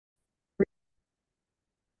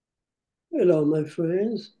Hello, my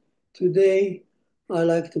friends. Today, I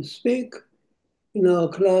like to speak in our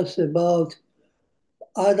class about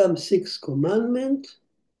Adam's sixth commandment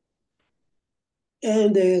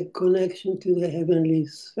and the connection to the heavenly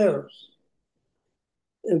spheres.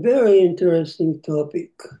 A very interesting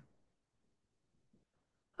topic.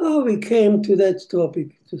 How we came to that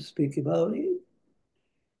topic to speak about it.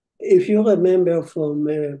 If you remember from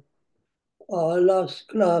our last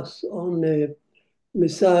class on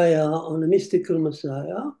Messiah, on the mystical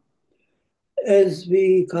Messiah, as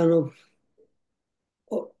we kind of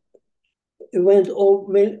went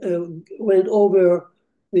over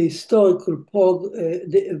the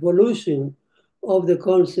the evolution of the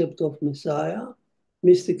concept of Messiah,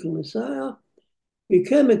 mystical Messiah, we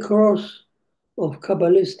came across of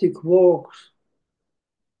Kabbalistic works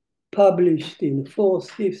published in the 4th,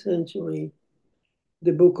 5th century,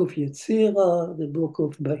 the book of Yetzirah, the book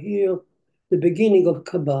of Bahir, the beginning of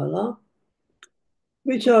Kabbalah,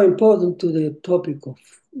 which are important to the topic of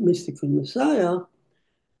mystical Messiah.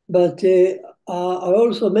 But I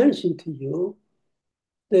also mentioned to you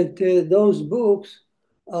that those books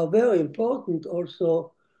are very important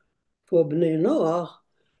also for Bnei Noach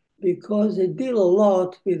because they deal a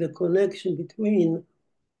lot with the connection between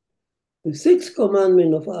the sixth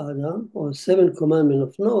commandment of Adam, or seventh commandment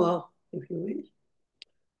of Noah, if you wish,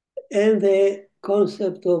 and the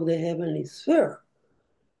concept of the heavenly sphere.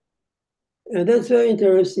 And that's a very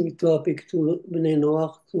interesting topic to Bnei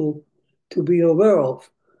Noach to be aware of.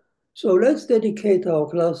 So let's dedicate our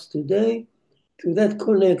class today to that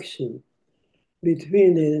connection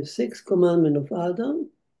between the sixth commandment of Adam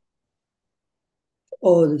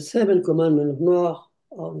or the seventh commandment of Noah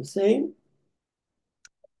are the same,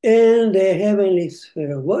 and the heavenly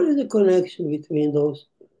sphere. What is the connection between those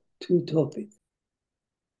two topics?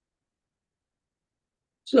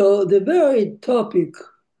 So the very topic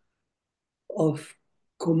of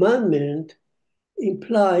commandment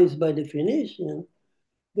implies by definition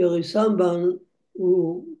there is someone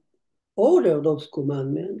who ordered those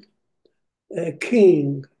commandments, a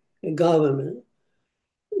king, a government.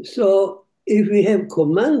 So if we have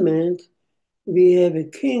commandment, we have a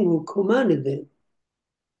king who commanded them.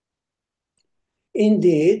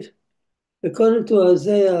 Indeed, according to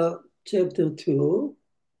Isaiah chapter 2,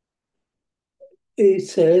 it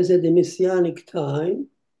says at the Messianic time,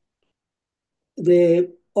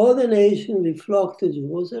 all the nations will flock to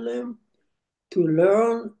Jerusalem to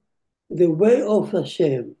learn the way of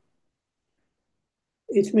Hashem.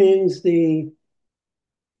 It means the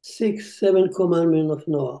sixth, seventh commandment of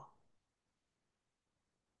Noah.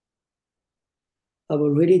 I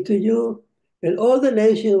will read it to you, and all the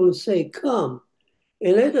nations will say, "Come,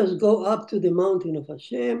 and let us go up to the mountain of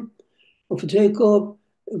Hashem, of Jacob,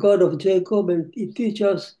 God of Jacob, and he teach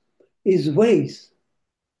us his ways,"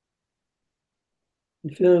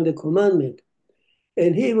 referring the commandment.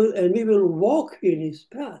 And we will walk in his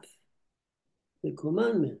path, the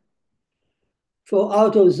commandment. For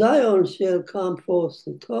out of Zion shall come forth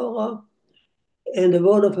the Torah and the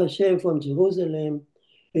word of Hashem from Jerusalem,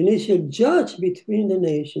 and he shall judge between the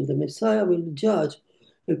nations. The Messiah will judge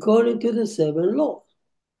according to the 7 laws.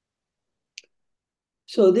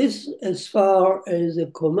 So this as far as a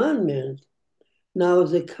commandment. Now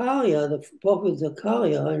Zechariah, the prophet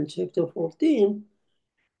Zechariah in chapter 14,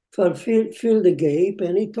 fill the gap,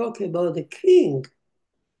 and he talked about the king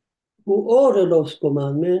who ordered those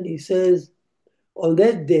commandments. He says, on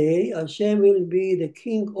that day, Hashem will be the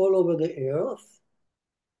king all over the earth.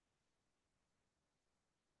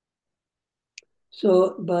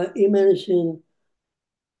 So he mentioned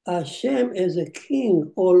Hashem as a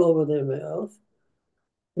king all over the earth,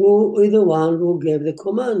 who is the one who gave the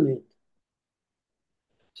commandment.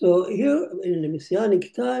 So here in the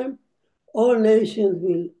Messianic time, all nations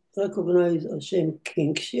will recognize Hashem's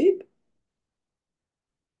kingship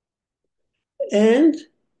and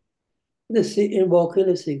invoking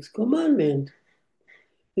the sixth commandment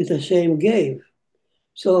that Hashem gave.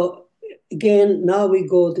 So again, now we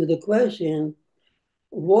go to the question,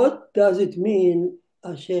 what does it mean,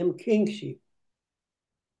 Hashem kingship?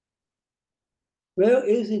 Where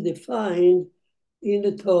is it defined in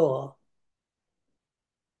the Torah?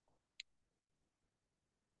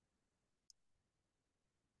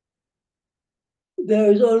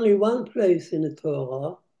 There is only one place in the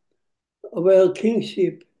Torah where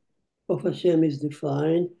kingship of Hashem is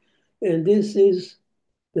defined, and this is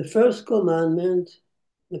the first commandment,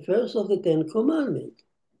 the first of the 10 commandments,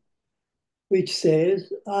 which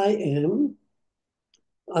says, I am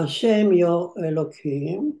Hashem your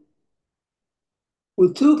Elohim,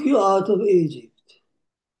 who took you out of Egypt.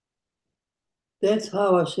 That's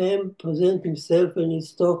how Hashem presents himself when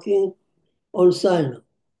he's talking on Sinai.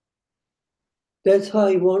 That's how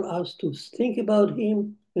he wants us to think about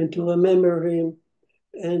him and to remember him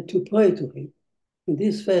and to pray to him in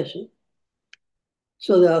this fashion.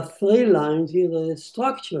 So there are three lines here, the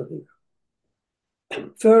structure here.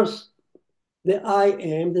 First, the I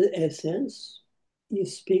am, the essence. He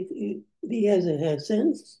has an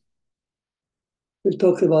essence. We'll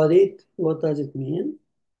talk about it. What does it mean?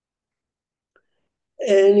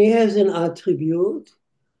 And he has an attribute,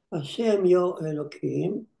 Hashem Yo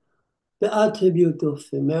Elokim, the attribute of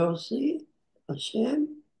mercy,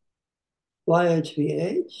 Hashem,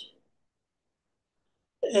 YHVH,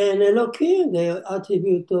 and Elokim, the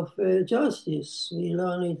attribute of justice. We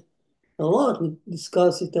learn it a lot, we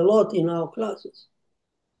discuss it a lot in our classes.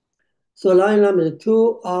 So line number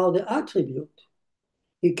 2 are the attribute.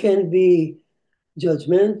 It can be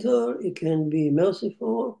judgmental, it can be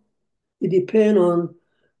merciful. It depends on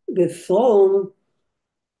the throne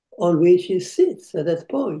on which he sits at that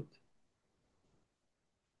point.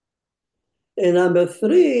 And number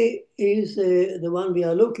 3 is the one we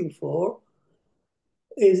are looking for,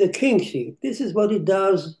 is a kingship. This is what it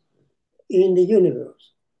does in the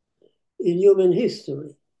universe, in human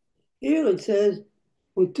history. Here it says,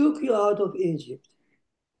 we took you out of Egypt.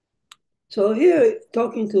 So here,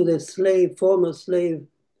 talking to the slave, former slave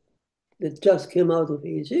that just came out of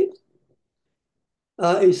Egypt,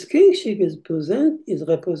 his kingship is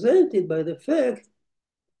represented by the fact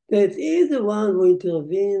that he is the one who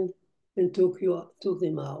intervened and took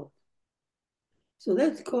them out. So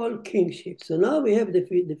that's called kingship. So now we have the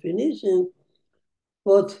definition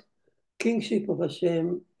what kingship of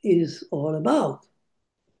Hashem is all about,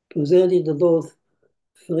 presented in those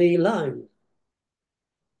 3 lines.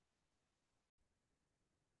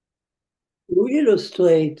 To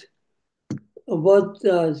illustrate what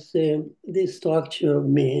does this structure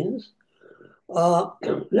means,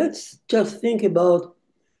 let's just think about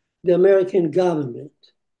the American government,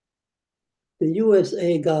 the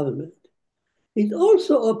USA government. It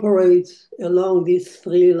also operates along these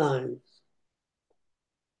 3 lines.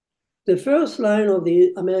 The first line of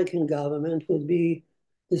the American government would be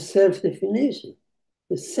the self-definition,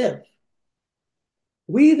 the self.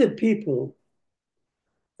 We the people,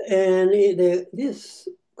 and this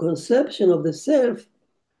conception of the self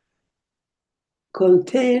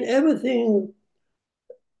contain everything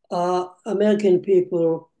American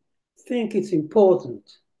people think it's important.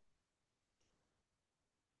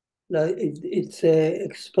 Like it's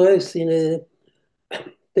expressed in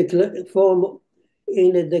a form,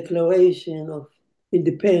 in a declaration of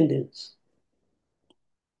independence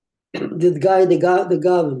that guide the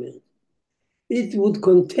government. It would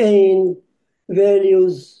contain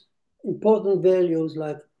values, important values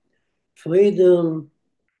like freedom,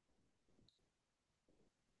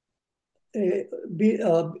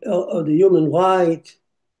 the human right,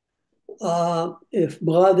 if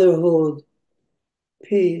brotherhood,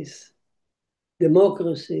 peace,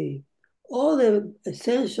 democracy, all the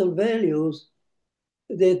essential values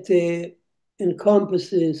that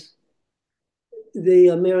encompasses the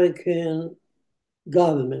American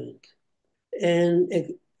government and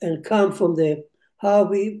come from how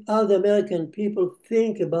the American people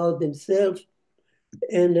think about themselves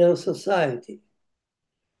and their society.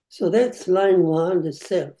 So that's line 1, the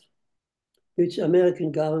self, which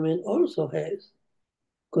American government also has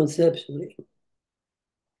conceptually.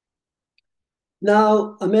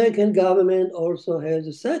 Now, American government also has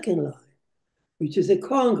a second line, which is a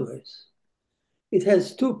Congress. It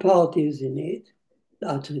has 2 parties in it,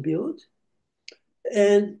 the attribute,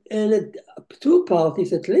 and 2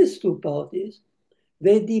 parties, at least 2 parties,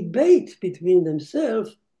 they debate between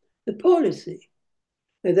themselves the policy.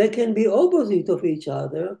 And they can be opposite of each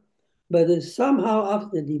other, but somehow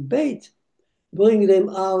after the debate, bring them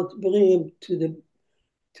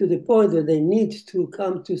to the point that they need to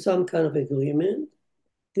come to some kind of agreement,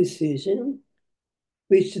 decision,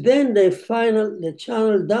 which then they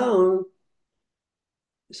channel down,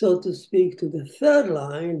 so to speak, to the third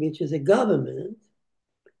line, which is a government,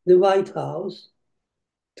 the White House,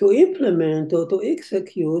 to implement or to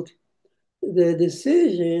execute the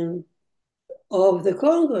decision of the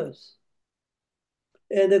Congress.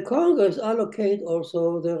 And the Congress allocate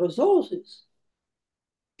also the resources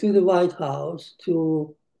to the White House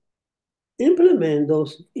to implement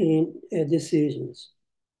those decisions.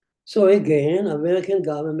 So again, American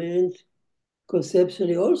government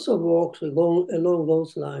conceptually also works along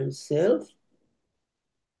those lines: self,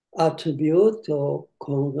 attribute or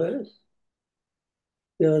Congress.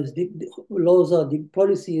 Whereas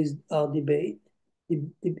policies are debated,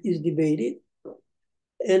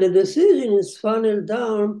 and the decision is funneled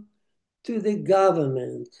down to the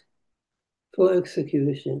government. for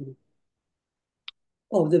execution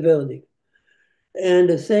of the verdict. And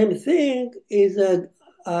the same thing is the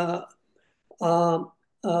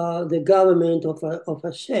government of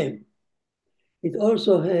Hashem. It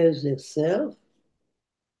also has a self,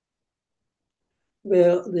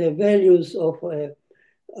 where the values of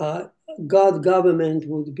God government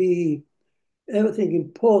would be everything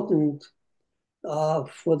important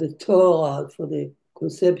for the Torah, for the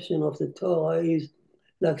conception of the Torah, is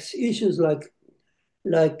like issues like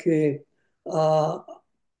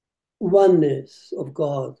oneness of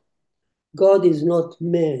God. God is not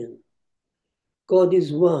man. God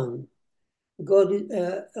is one. God is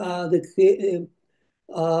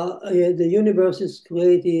the universe is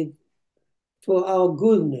created for our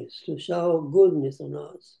goodness, to shower goodness on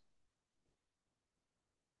us,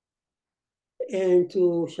 and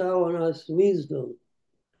to shower on us wisdom,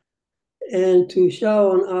 and to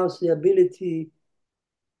shower on us the ability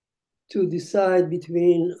to decide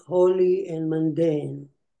between holy and mundane.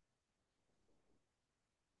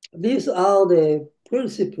 These are the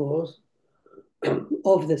principles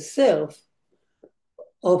of the self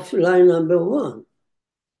of line number 1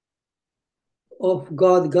 of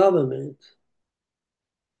God government.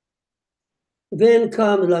 Then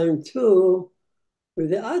comes line 2 with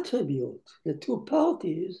the attribute, the two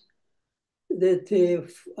parties that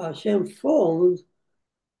Hashem formed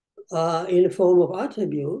in the form of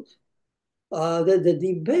attribute that they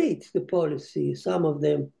debate the policy. Some of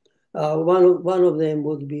them, one of them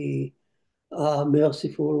would be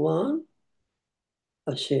merciful one,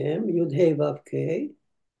 Hashem, Yud Hey Vav Kei,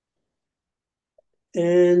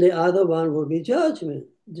 and the other one would be judgment.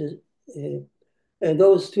 And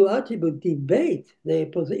those two attributes debate. They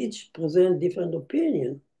each present different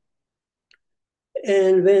opinion.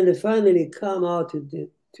 And when they finally come out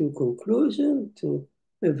to conclusion, to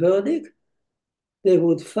a verdict, they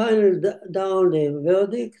would final down the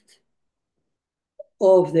verdict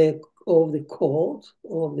of the court,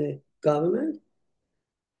 of the government,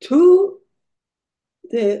 to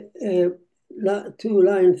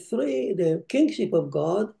line 3, the kingship of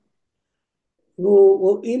God, who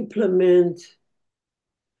will implement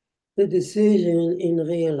the decision in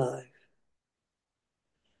real life.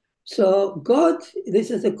 So God,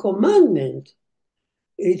 this is a commandment.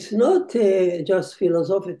 It's not just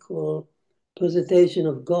philosophical presentation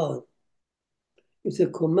of God. It's a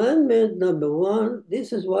commandment, number 1.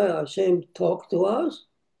 This is why Hashem talked to us,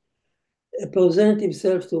 present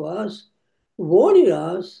himself to us, warning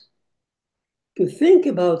us to think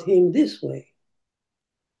about him this way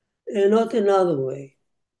and not another way.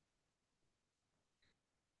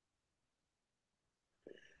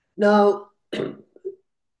 Now, can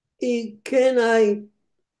I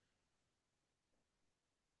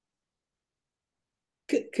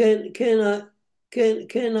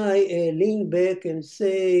lean back and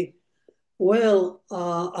say, well,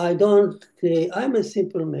 I'm a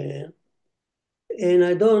simple man, and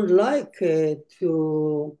I don't like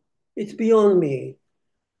it's beyond me.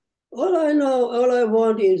 All I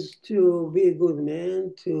want is to be a good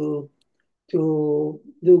man, to do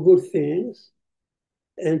good things,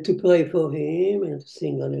 and to pray for him, and to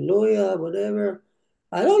sing hallelujah, whatever.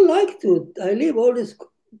 I leave all this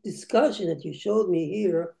discussion that you showed me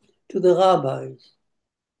here to the rabbis.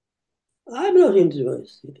 I'm not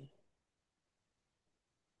interested.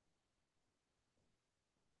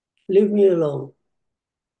 Leave me alone.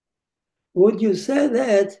 Would you say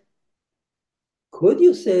that? Could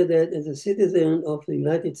you say that as a citizen of the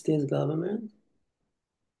United States government?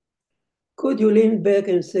 Could you lean back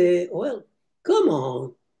and say, well, come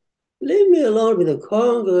on, leave me alone with the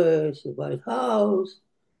Congress, the White House,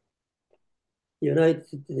 we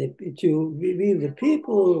the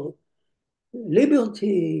people,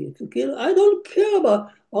 liberty, to kill. I don't care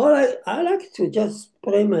about I like to just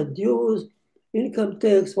pay my dues, income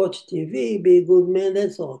tax, watch TV, be a good man,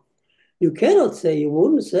 that's all. You wouldn't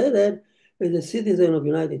say that as a citizen of the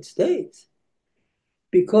United States,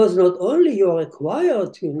 because not only you're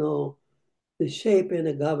required to know the shape and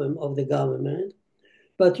of the government,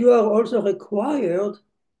 but you are also required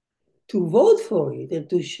to vote for it and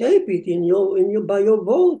to shape it by your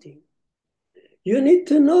voting. You need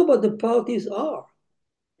to know what the parties are,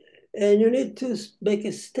 and you need to make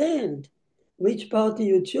a stand which party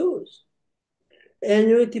you choose. And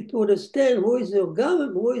you need to put a stand who is your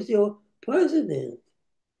government, who is your president,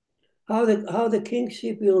 how the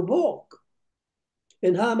kingship will work,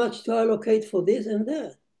 and how much to allocate for this and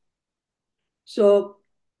that. So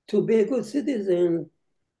to be a good citizen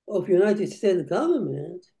of United States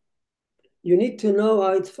government, you need to know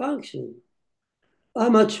how it functions. How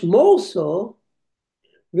much more so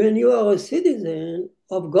when you are a citizen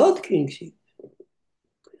of God's kingship.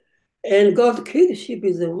 And God's kingship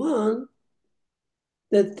is the one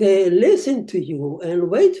that they listen to you and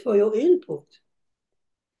wait for your input.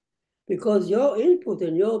 Because your input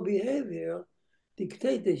and your behavior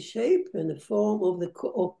dictate the shape and the form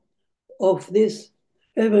of this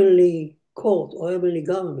heavenly court or heavenly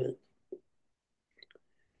government.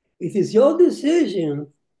 It is your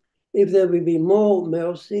decision if there will be more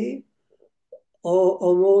mercy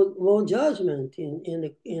or more judgment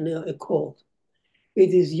in a court.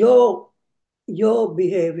 It is your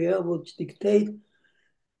behavior which dictates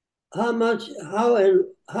how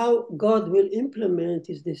God will implement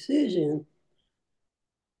his decision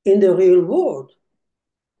in the real world.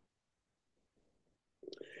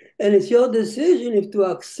 And it's your decision if to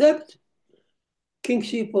accept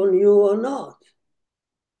kingship on you or not.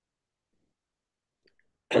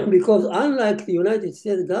 Because unlike the United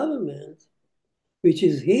States government, which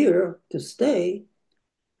is here to stay,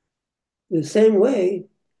 the same way,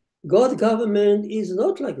 God's government is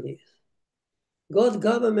not like this. God's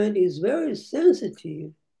government is very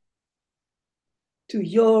sensitive to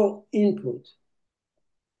your input.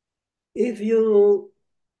 If you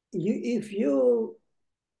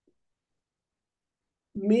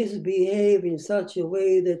misbehave in such a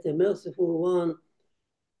way that the merciful one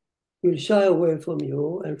will shy away from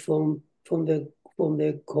you and from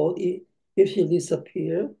the court, if she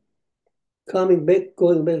disappear, going back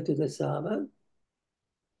to the Sabbath,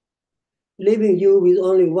 leaving you with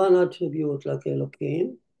only one attribute like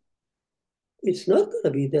Elohim, it's not going to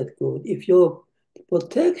be that good. If your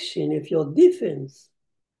protection, if your defense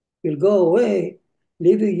will go away,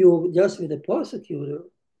 leaving you just with the prosecutor,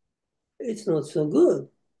 it's not so good.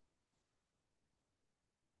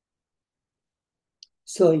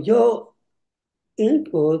 So your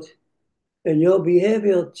input and your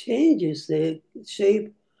behavior changes the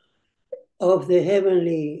shape of the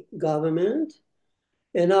heavenly government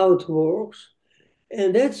and how it works.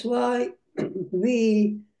 And that's why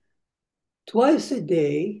we twice a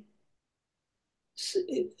day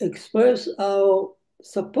express our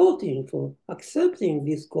supporting for accepting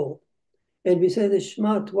this call. And we say the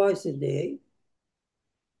Shema twice a day.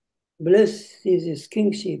 Blessed is his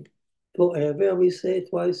kingship forever, we say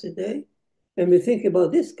twice a day. And we think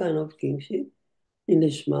about this kind of kingship in the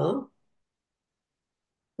Shema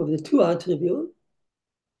of the two attributes.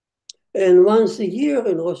 And once a year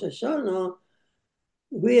in Rosh Hashanah,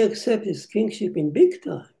 we accept his kingship in big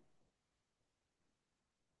time.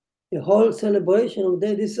 The whole celebration of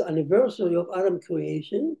that is anniversary of Adam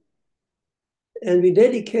creation. And we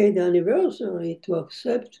dedicate the anniversary to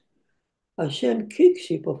accept Hashem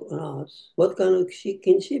kingship of us. What kind of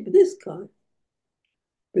kingship? This kind.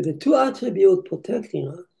 With the two attributes protecting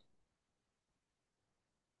us.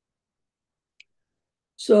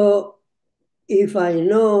 So if I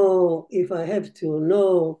have to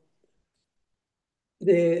know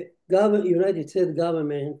the United States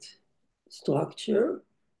government structure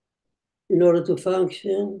in order to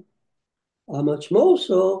function, how much more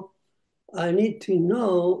so, I need to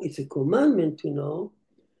know, it's a commandment to know,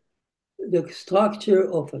 the structure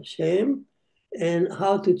of Hashem and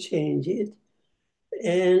how to change it.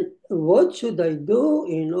 And what should I do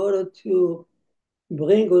in order to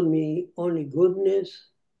bring on me only goodness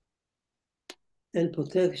and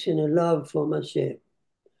protection and love from Hashem?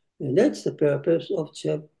 And that's the purpose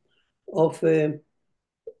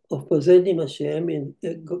of presenting Hashem in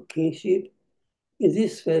kingship in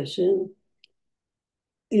this fashion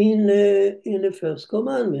in the first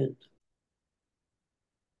commandment.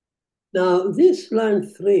 Now, this line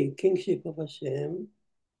 3, kingship of Hashem,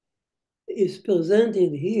 is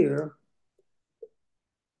presented here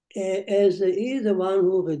as he is the one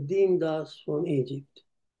who redeemed us from Egypt.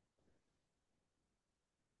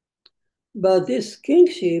 But this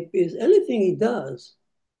kingship is anything he does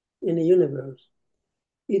in the universe.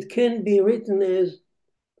 It can be written as,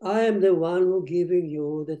 I am the one who giving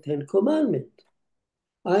you the 10 Commandments.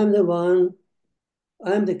 I am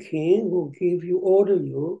the king who order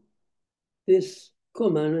you this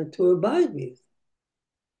commandment to abide with.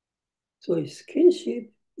 So his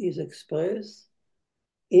kingship is expressed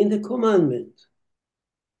in the commandment.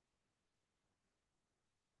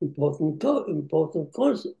 Important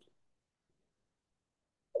concept.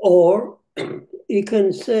 Or he could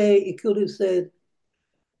have said,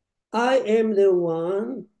 I am the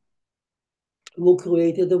one who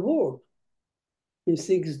created the world in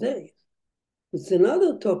 6 days. It's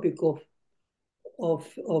another topic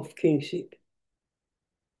of kingship.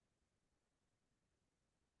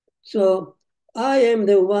 So I am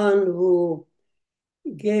the one who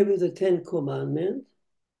gave you the 10 Commandments.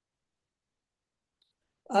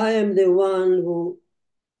 I am the one who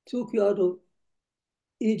took you out of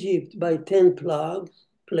Egypt by 10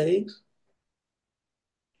 plagues.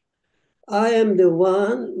 I am the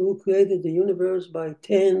one who created the universe by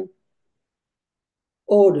 10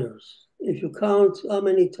 orders. If you count how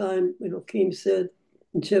many times Kim said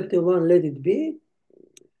in chapter 1, let it be,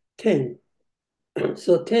 10.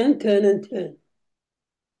 So 10, 10, and 10.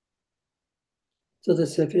 So the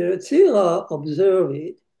Sefer Yetzirah observed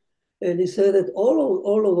it, and he said that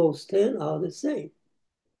all of those 10 are the same.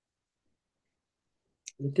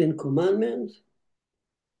 The 10 commandments,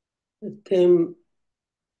 the 10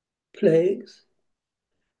 plagues,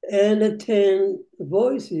 and the 10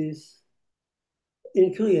 voices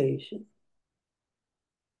in creation.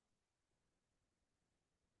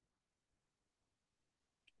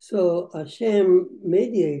 So Hashem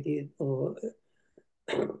mediated or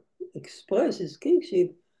expresses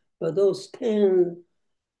kingship by those 10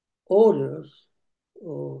 orders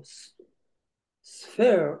or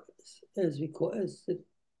spheres, as the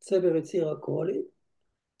Sefer Yetzirah call it,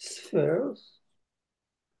 spheres.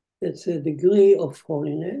 That's a degree of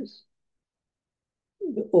holiness,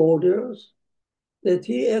 the orders that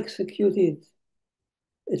he executed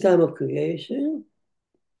at the time of creation.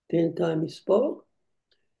 10 times he spoke,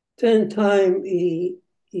 10 times he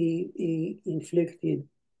inflicted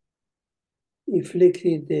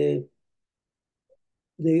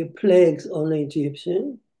the plagues on the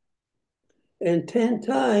Egyptians, and 10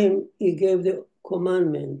 times he gave the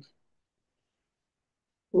commandment.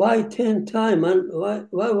 Why 10 times?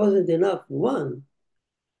 Why wasn't enough one?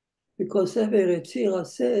 Because Sefer Yetzirah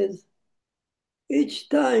says each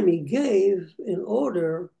time he gave an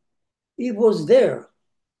order, he was there.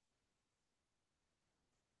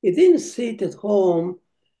 He didn't sit at home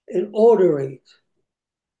and order it.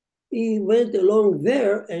 He went along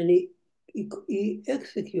there and he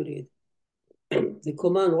executed the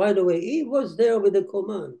command right away. He was there with the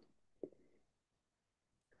command.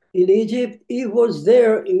 In Egypt, he was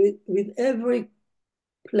there with every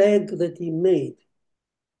plague that he made,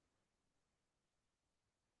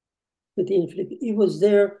 that he inflicted. He was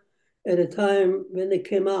there at a time when they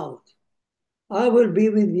came out. I will be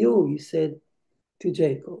with you, he said to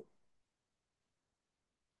Jacob.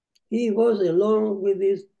 He was along with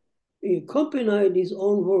he accompanied his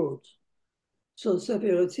own words. So Sefer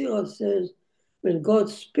Yetzirah says, when God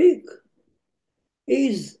speaks,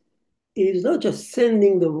 he's not just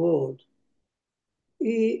sending the word.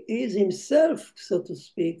 He is himself, so to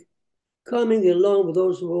speak, coming along with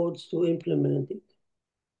those words to implement it.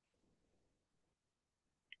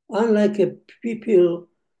 Unlike a people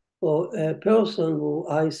or a person who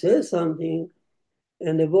I say something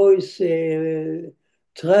and the voice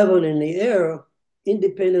travel in the air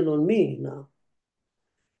independent on me now.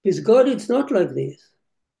 With God, it's not like this.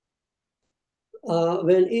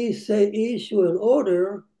 When he issue an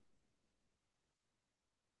order,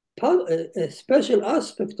 a special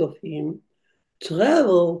aspect of him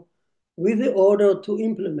travel with the order to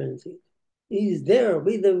implement it. He is there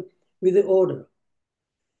with the order.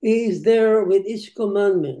 He is there with each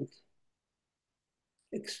commandment.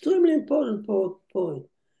 Extremely important point.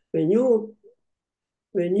 When you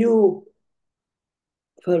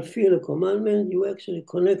fulfill a commandment, you actually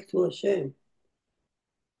connect to Hashem.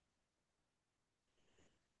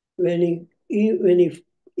 When he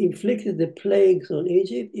inflicted the plagues on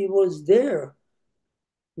Egypt, he was there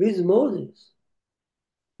with Moses.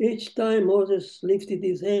 Each time Moses lifted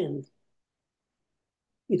his hand,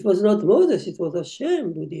 it was not Moses, it was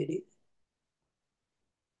Hashem who did it.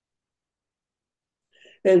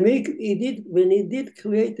 And when he did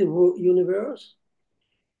create the universe,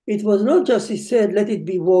 it was not just he said, let it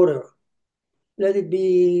be water, let it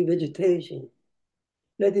be vegetation,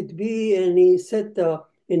 let it be, and he sat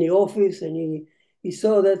in the office and he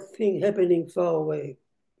saw that thing happening far away.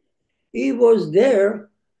 He was there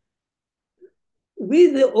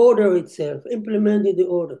with the order itself, implementing the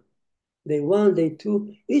order. Day 1, day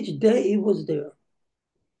 2, each day he was there.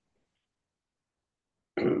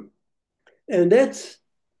 And that's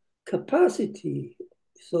capacity,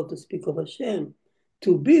 so to speak, of Hashem,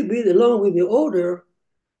 to be along with the order,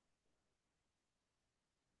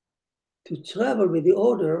 to travel with the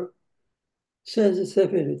order, says the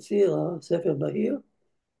Sefer Yetzirah, Sefer Bahir,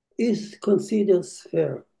 is considered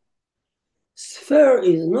sphere. Sphere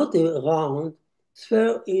is not a round.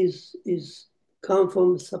 Sphere is come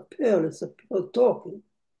from saper, talking.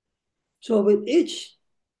 So with each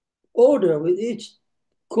order, with each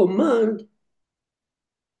command,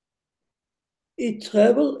 it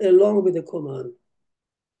travels along with the command.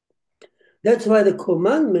 That's why the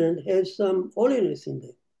commandment has some holiness in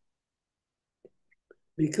it.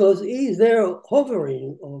 Because he is there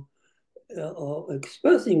hovering or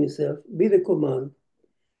expressing himself with the command.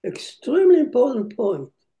 Extremely important point.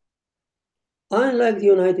 Unlike the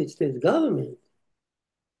United States government,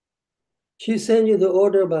 she sends you the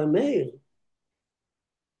order by mail.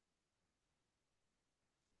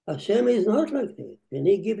 Hashem is not like that. When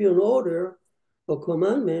he gives you an order or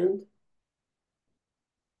commandment,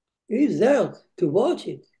 he's there to watch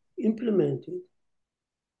it, implement it.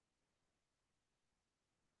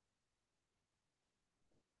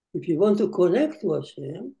 If you want to connect to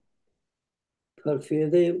Hashem, fulfill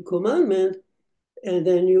the commandment, and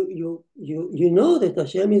then you know that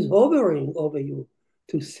Hashem is hovering over you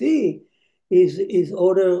to see his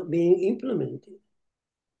order being implemented.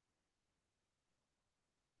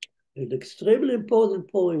 An extremely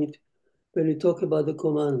important point when you talk about the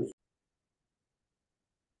commandment.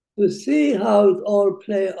 To see how it all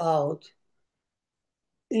play out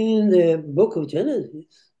in the book of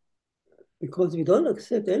Genesis, because we don't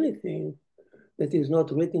accept anything that is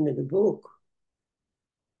not written in the book.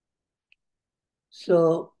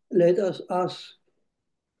 So let us ask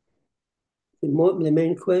the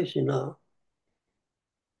main question now.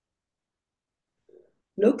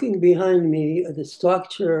 Looking behind me at the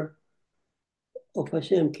structure of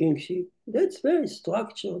Hashem kingship, that's very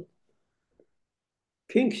structured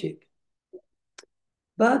kingship.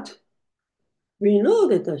 But we know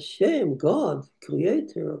that Hashem, God,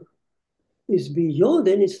 creator, is beyond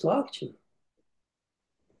any structure.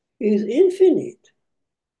 He is infinite.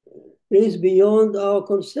 He is beyond our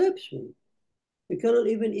conception. We cannot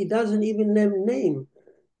even, it doesn't even have name.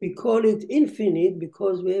 We call it infinite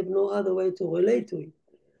because we have no other way to relate to it.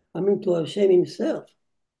 I mean to Hashem himself,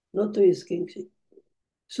 not to his kingship.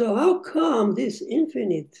 So how come this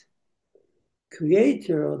infinite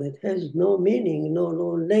creator that has no meaning,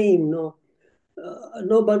 no name,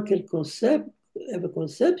 nobody can have a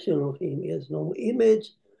conception of him. He has no image,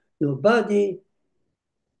 no body.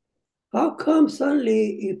 How come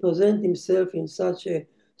suddenly he presents himself in such a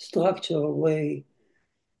structural way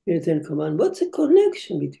in the Ten Commandments? What's the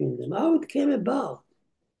connection between them? How it came about?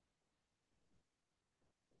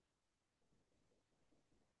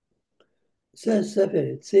 It says Sefer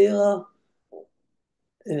Yetzirah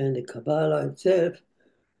and the Kabbalah itself.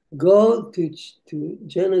 Go to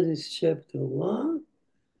Genesis chapter 1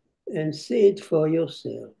 and see it for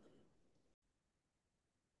yourself.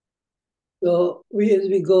 So as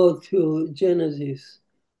we go to Genesis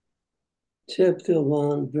chapter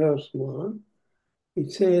 1, verse 1,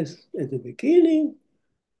 it says, at the beginning,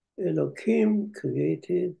 Elohim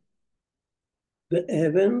created the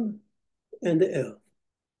heaven and the earth.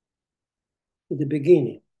 At the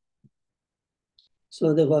beginning.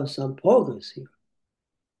 So there was some progress here.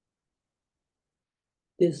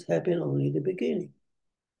 This happened only at the beginning.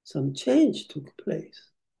 Some change took place.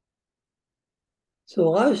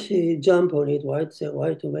 So Rashi jumped on it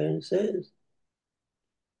right away and says,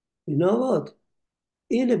 you know what?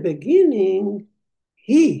 In the beginning,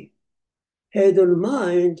 he had in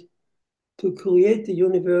mind to create the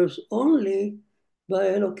universe only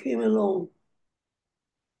by Elohim alone,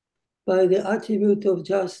 by the attribute of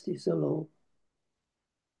justice alone.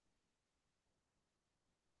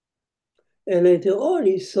 And later on,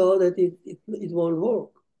 he saw that it won't work.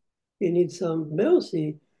 He needs some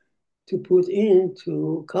mercy to put in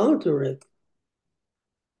to counteract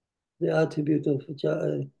the attribute of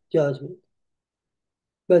judgment.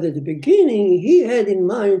 But at the beginning, he had in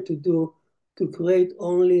mind to create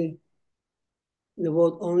only the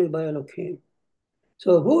world only by Elohim.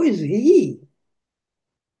 So who is he?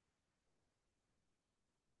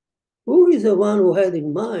 Who is the one who had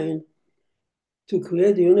in mind to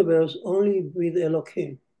create the universe only with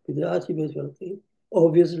Elohim, with the attribute of Elohim?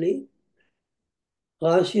 Obviously,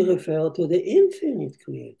 Rashi referred to the infinite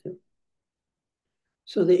creator.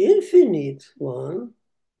 So the infinite one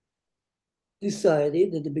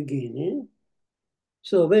decided at the beginning,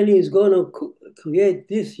 so when he's going to create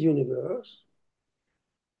this universe,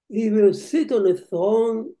 he will sit on a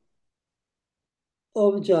throne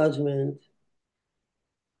of judgment.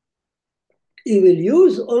 He will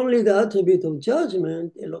use only the attribute of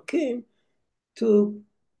judgment, Elohim, to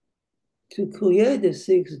create the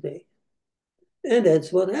 6 days. And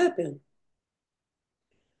that's what happened.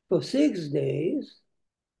 For 6 days,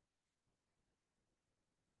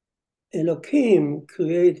 Elohim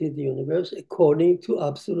created the universe according to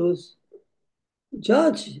absolute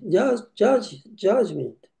judgment,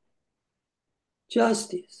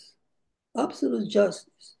 justice, absolute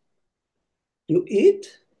justice. You eat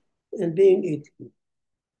and being eaten.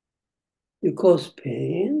 You cause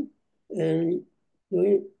pain and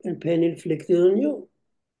pain inflicted on you.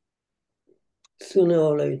 Sooner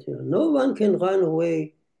or later, no one can run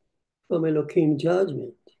away from Elohim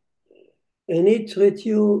judgment. And he treats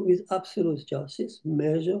you with absolute justice,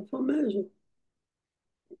 measure for measure.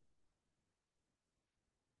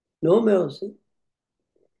 No mercy,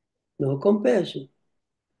 no compassion.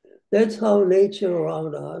 That's how nature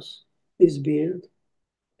around us is built,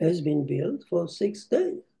 has been built for 6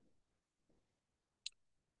 days.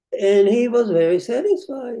 And he was very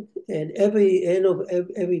satisfied. And every end of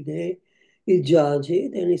every day, he judged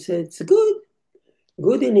it and he said, it's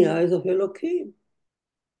good in the eyes of Elohim.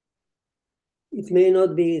 It may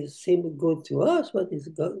not be seem good to us, but it's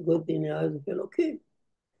good in the eyes of Elohim.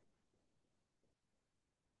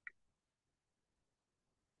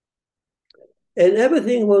 And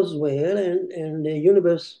everything was well, and the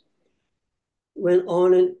universe went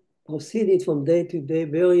on and proceeded from day to day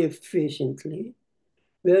very efficiently,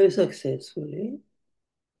 very successfully.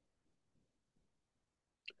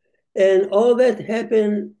 And all that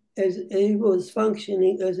happened as he was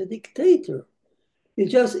functioning as a dictator. He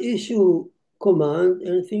just issued command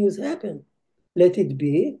and things happen. Let it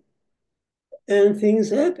be, and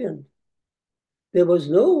things happen. There was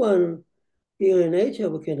no one here in nature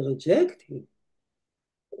who can reject him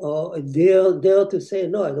or dare to say,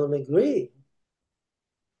 no, I don't agree.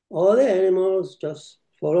 All the animals just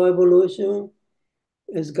follow evolution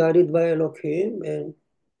as guided by Elohim, and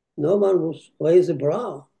no one will raise a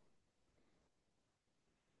brow.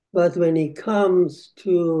 But when he comes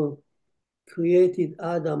to created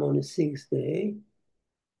Adam on the 6th day,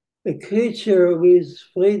 a creature with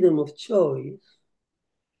freedom of choice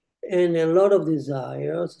and a lot of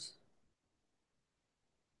desires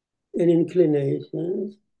and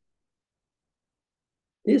inclinations,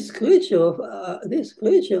 this creature,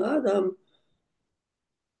 Adam,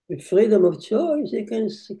 with freedom of choice, he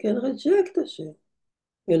can reject Hashem,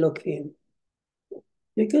 Elohim.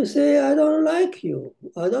 He can say, I don't like you.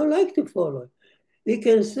 I don't like to follow. He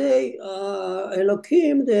can say,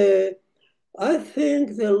 Elohim, I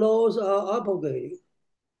think the laws are abrogated.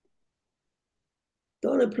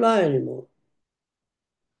 Don't apply anymore.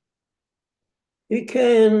 He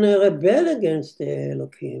can rebel against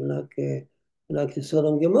Elohim, like the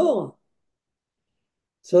Sodom and Gomorrah.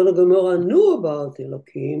 Sodom and Gomorrah knew about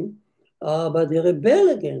Elohim, but they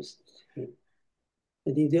rebelled against him.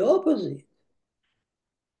 They did the opposite,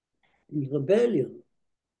 rebellion.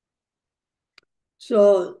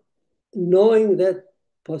 So, knowing that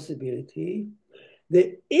possibility,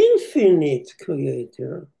 the infinite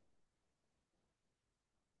creator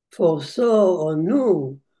foresaw or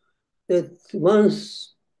knew that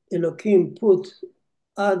once Elohim put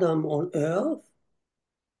Adam on earth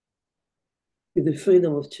with the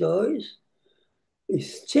freedom of choice,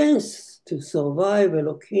 his chance to survive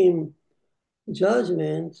Elohim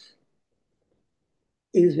judgment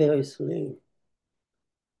is very slim.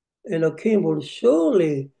 Elohim will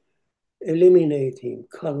surely eliminate him,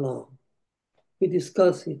 kalam. We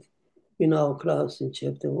discussed it in our class in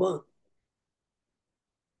chapter 1.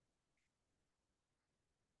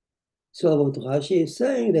 So what Rashi is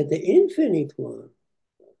saying that the infinite one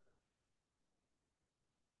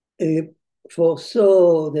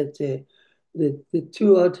foresaw that the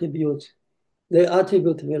two attributes, the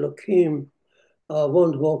attribute of Elohim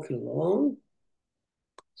won't walk alone.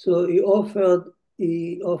 So he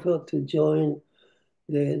offered to join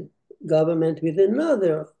the government with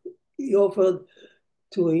another. He offered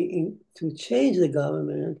to change the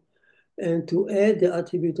government and to add the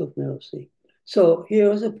attribute of mercy. So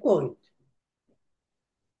here's a point.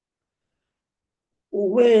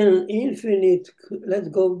 Let's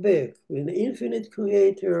go back. When the infinite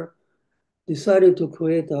creator decided to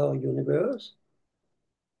create our universe,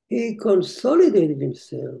 he consolidated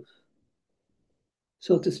himself,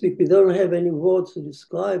 so to speak. We don't have any words to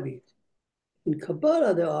describe it. In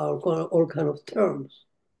Kabbalah, there are all kinds of terms.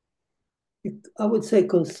 I would say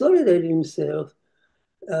consolidated himself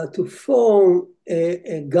to form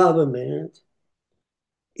a government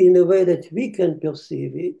in a way that we can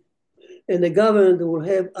perceive it. And the government will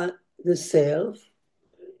have the self.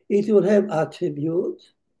 It will have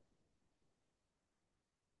attributes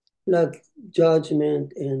like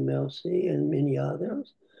judgment and mercy and many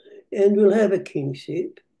others. And will have a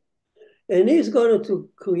kingship. And he's going to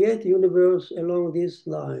create the universe along this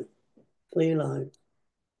line, 3 lines.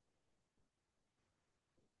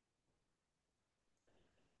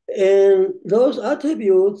 And those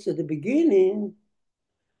attributes at the beginning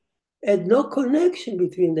had no connection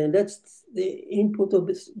between them. That's the input of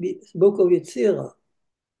the book of Yetzirah.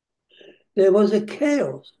 There was a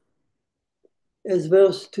chaos, as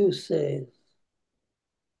verse 2 says.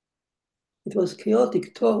 It was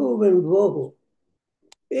chaotic, tohu and vohu.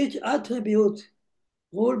 Each attribute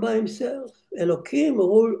ruled by himself. Elohim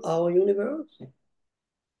ruled our universe.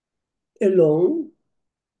 alone,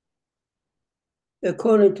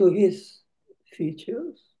 according to his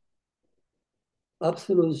features,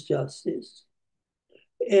 absolute justice.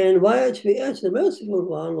 And YHVH, the merciful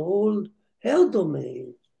one, ruled her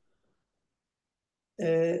domain,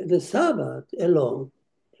 the Sabbath alone.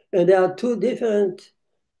 And there are two different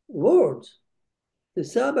words. The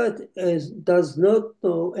Sabbath does not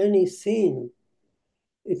know any sin.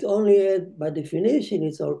 It's only, by definition,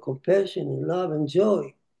 it's all compassion and love and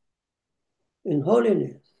joy and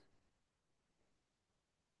holiness.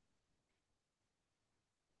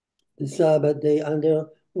 The Sabbath day under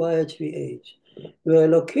YHVH. Where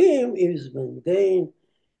Elohim is mundane,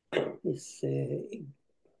 is the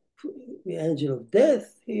angel of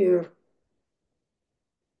death here.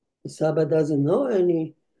 The Sabbath doesn't know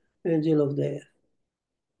any angel of death.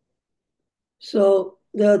 So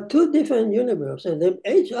there are two different universes, and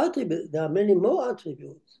each attribute, there are many more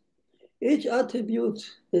attributes. Each attribute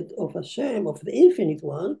of Hashem, of the infinite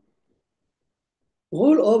one,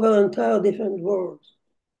 rule over entire different worlds.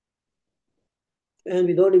 And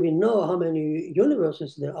we don't even know how many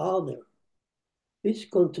universes there are there,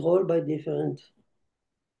 each controlled by different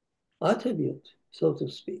attributes, so to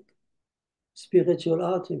speak, spiritual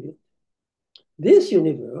attribute. This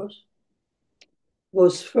universe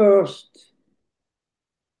was first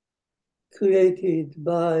created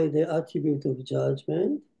by the attribute of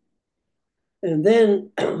judgment, and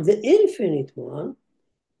then the infinite one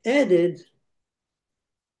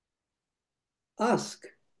asked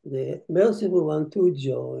the merciful one to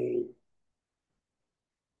join.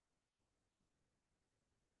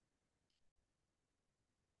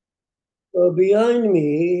 So behind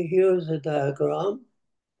me, here's a diagram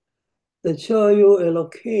that shows you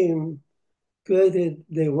Elohim created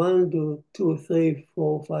the 1, 2, 3,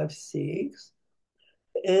 4, 5, 6.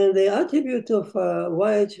 And the attribute of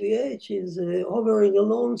YHVH is hovering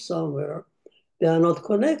alone somewhere. They are not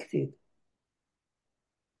connected.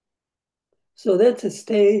 So that's a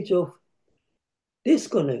stage of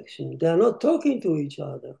disconnection. They are not talking to each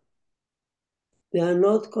other. They are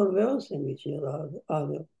not conversing with each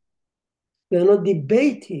other. They are not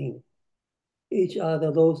debating each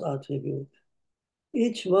other, those attributes.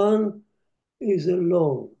 Each one is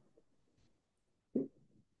alone,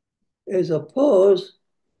 as opposed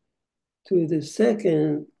to the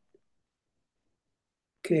second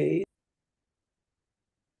case.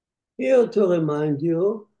 Here to remind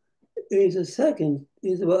you is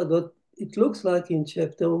what it looks like in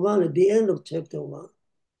chapter 1, at the end of chapter 1.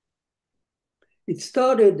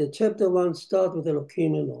 The chapter 1 started with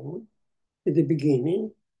Elohim alone at the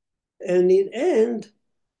beginning, and it ends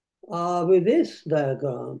with this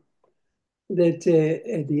diagram that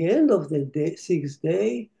at the end of the sixth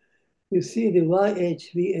day, you see the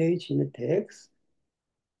YHVH in the text.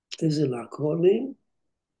 There's an acronym.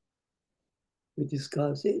 We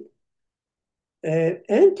discuss it.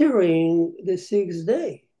 Entering the sixth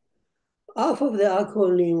day. Half of the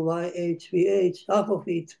acronym YHVH, half of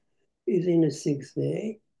it is in the sixth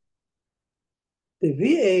day. The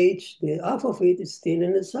VH, half of it is still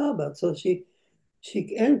in the Sabbath. So she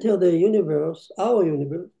entered the universe, our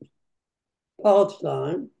universe,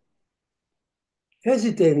 part-time,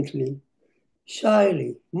 hesitantly,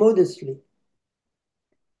 shyly, modestly,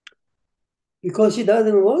 because she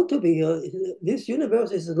doesn't want to be here. This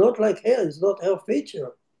universe is not like her, it's not her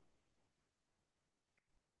feature.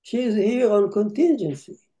 She is here on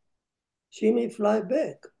contingency. She may fly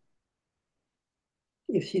back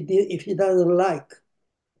if she doesn't like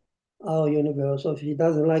our universe, or if she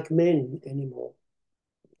doesn't like men anymore.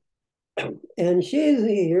 And she is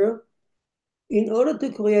here in order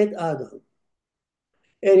to create Adam,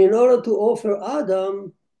 and in order to offer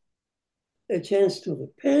Adam a chance to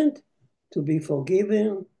repent, to be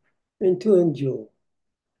forgiven, and to endure,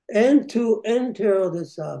 and to enter the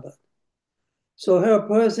Sabbath. So her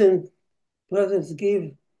presence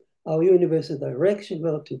give our universe a direction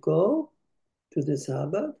where to go, to the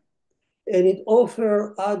Sabbath, and it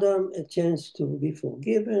offer Adam a chance to be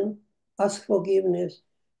forgiven, ask forgiveness,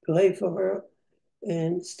 pray for her,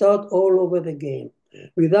 and start all over the game.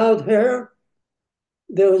 Without her,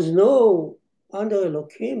 there is no, under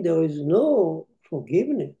Elohim, there is no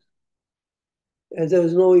forgiveness. And there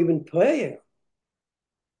is no even prayer.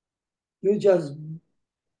 You just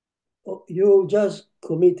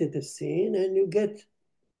committed a sin and you get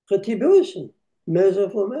retribution, measure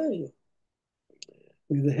for measure.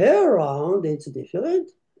 With her around, it's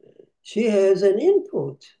different. She has an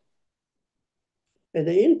input. And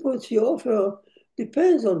the input she offers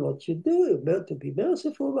depends on what you do. To be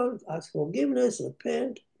merciful, ask forgiveness,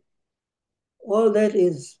 repent. All that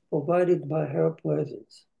is provided by her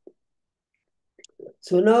presence.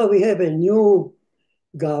 So now we have a new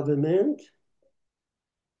government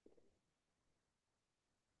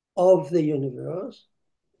of the universe.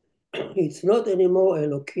 It's not anymore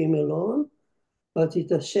Elohim alone, but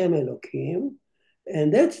it's Hashem Elohim.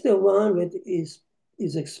 And that's the one that is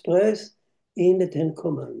expressed in the Ten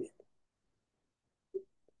Commandments.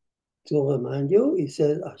 To remind you, it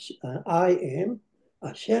says, I am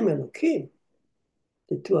Hashem Elohim,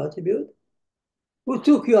 the two attributes, who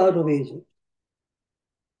took you out of Egypt.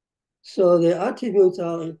 So the attributes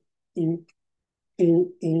are in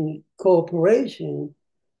cooperation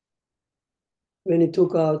when he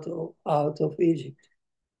took out of Egypt.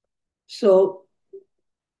 So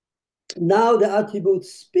now the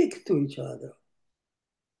attributes speak to each other.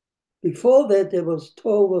 Before that, there was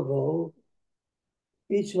tohu,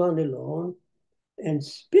 each one alone, and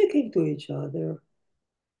speaking to each other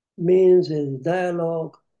means a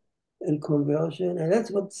dialogue and conversion, and that's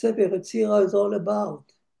what Sefer Yetzirah is all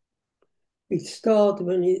about. It starts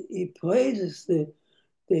when he praises the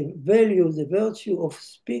value, the virtue of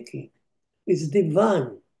speaking. It's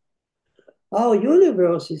divine. Our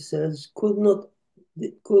universe, he says, could not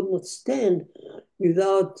stand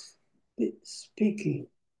without speaking.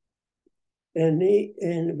 And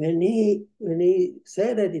when he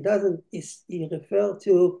said that, he referred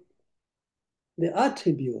to the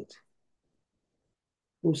attribute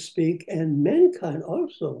who speak, and mankind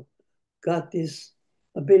also got this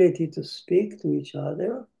ability to speak to each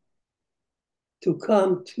other, to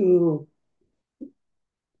come to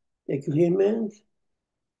agreement,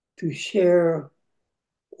 to share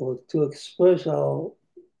or to express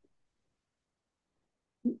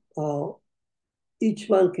each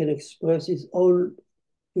one can express his own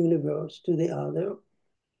universe to the other,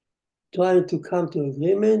 trying to come to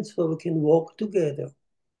agreement so we can work together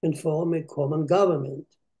and form a common government,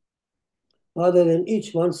 rather than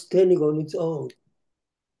each one standing on its own.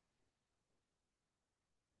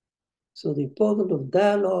 So the importance of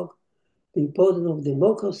dialogue, the importance of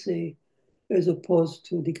democracy, as opposed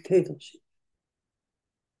to dictatorship.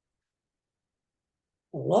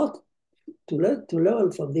 A lot to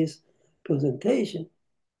learn from this presentation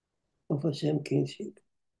of Hashem kingship.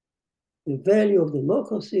 The value of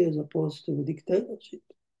democracy as opposed to dictatorship.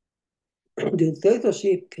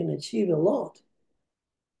 Dictatorship can achieve a lot,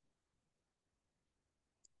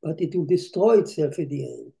 but it will destroy itself at the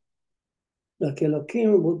end. Like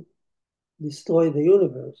Elohim would destroy the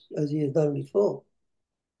universe, as he has done before.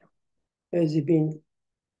 Has he been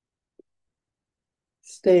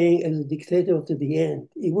staying as a dictator to the end?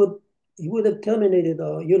 He would have terminated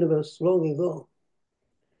our universe long ago.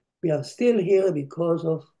 We are still here because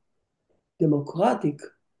of democratic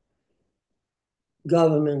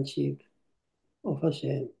governmentship of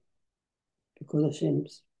Hashem. Because Hashem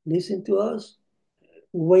listens to us,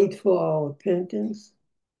 wait for our repentance,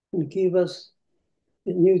 and give us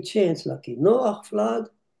a new chance. Like in Noah flood,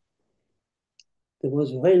 there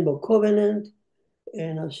was a rainbow covenant,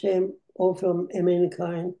 and Hashem offered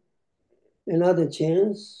mankind another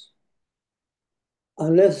chance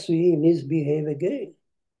unless we misbehave again.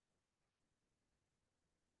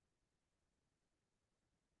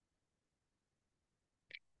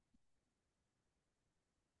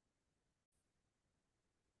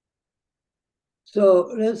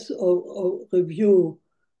 So let's review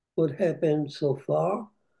what happened so far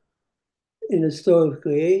in the story of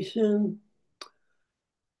creation.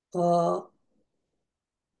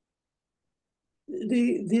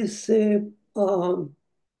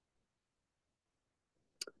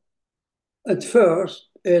 At first,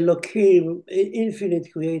 Elohim,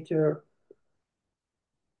 infinite creator,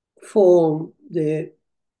 formed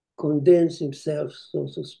condensed himself, so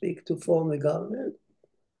to speak, to form a government.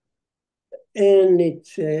 And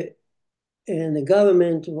the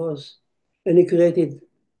government and he created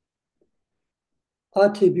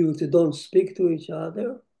attributes that don't speak to each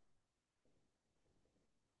other.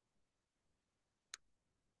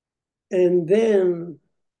 And then,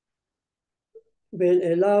 when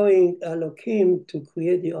allowing Elohim to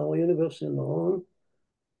create our universe alone,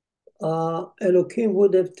 Elohim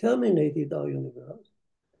would have terminated our universe.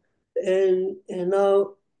 And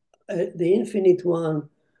now the Infinite One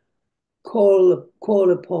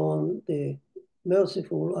call upon the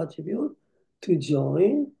merciful attribute to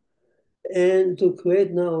join and to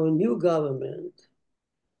create now a new government.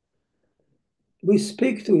 We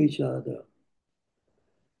speak to each other.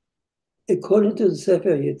 According to the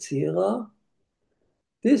Sefer Yetzirah,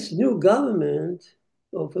 this new government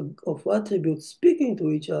of attributes speaking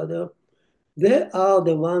to each other, they are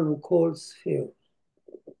the one who calls Sefirot.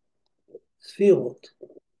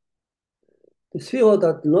 The Sefirot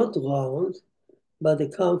are not round, but they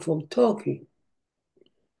come from talking.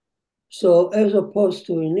 So as opposed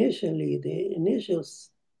to initially, the initial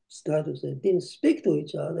status, they didn't speak to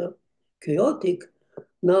each other, chaotic,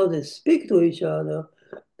 now they speak to each other.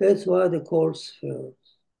 That's why they call spheres.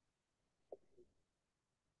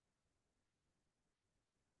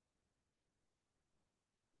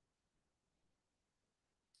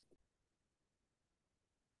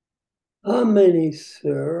 How many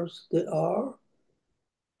spheres there are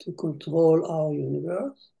to control our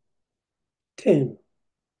universe? 10.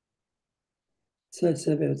 Says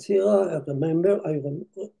Sefer I remember,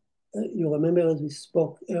 you remember as we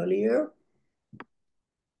spoke earlier,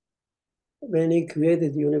 when he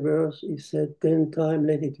created the universe, he said 10 times,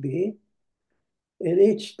 let it be. And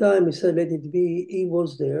each time he said, let it be, he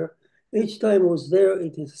was there. Each time he was there,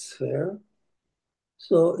 it is a sphere.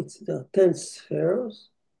 So it's the 10 spheres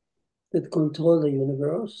that control the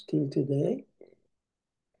universe till today.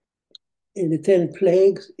 In the 10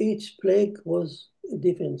 plagues, each plague was a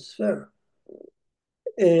different sphere.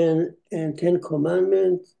 And 10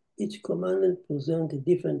 commandments, each commandment presents a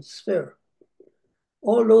different sphere.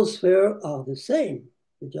 All those spheres are the same.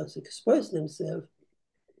 They just express themselves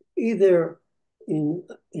either in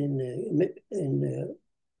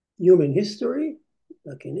human history,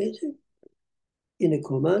 like in Egypt, in a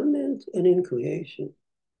commandment, and in creation.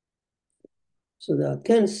 So there are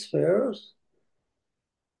 10 spheres.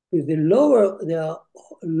 With they are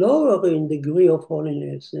lower in degree of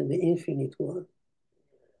holiness than the infinite one.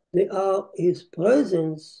 They are his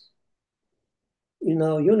presence in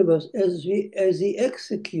our universe as he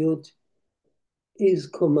execute his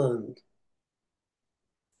command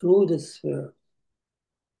through the sphere,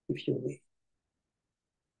 if you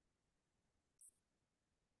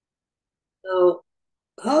will. Now,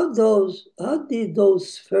 how did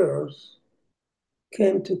those spheres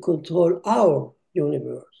came to control our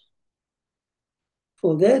universe?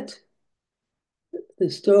 For that, the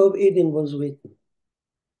story of Eden was written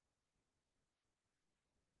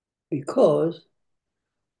because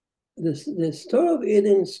the story of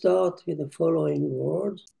Eden starts with the following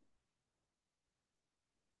words.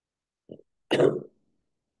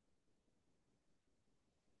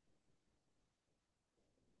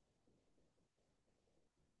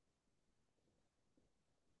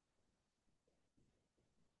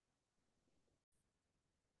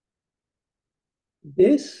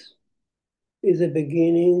 This is the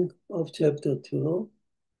beginning of chapter 2.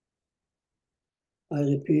 I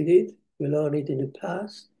repeat it, we learned it in the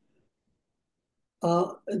past.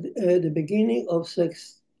 At the beginning of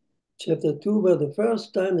chapter 2 were the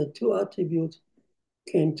first time the two attributes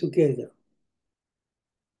came together.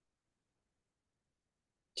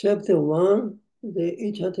 Chapter 1,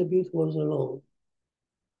 each attribute was alone.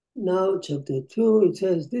 Now, chapter 2, it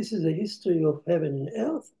says, this is the history of heaven and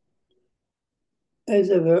earth as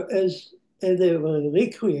they were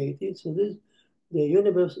recreated. So the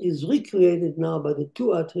universe is recreated now by the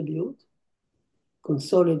two attributes,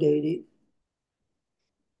 consolidated.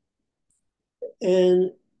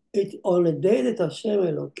 And on the day that Hashem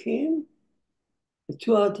Elohim, the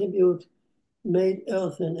two attributes made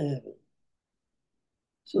earth and heaven.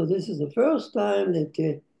 So this is the first time that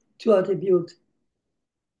the two attributes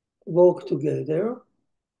work together,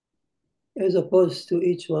 as opposed to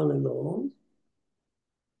each one alone.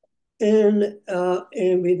 And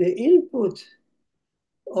with the input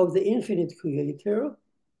of the infinite creator,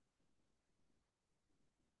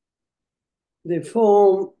 they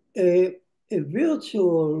form a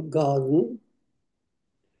virtual garden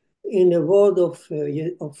in a world of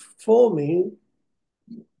formation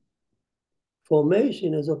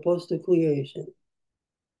as opposed to creation.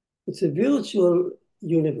 It's a virtual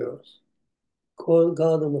universe called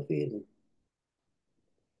Garden of Eden.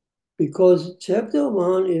 Because chapter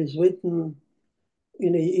 1 is written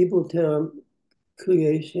in a Hebrew term,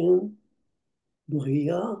 creation,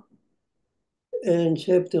 Bria, and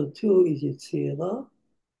chapter 2 is Yetzirah,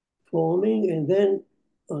 forming, and then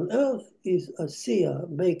on earth is Asiya,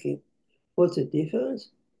 making. What's the difference?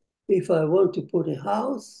 If I want to put a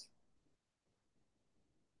house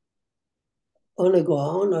on the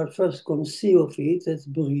ground, I'll first conceive of it, that's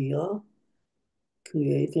Bria,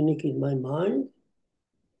 creating it in my mind,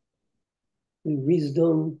 the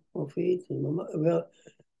wisdom of it, well,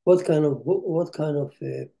 what kind of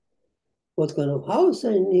house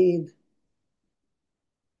I need.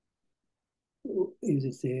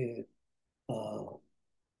 Is it a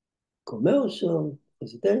commercial,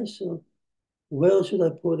 residential? Where should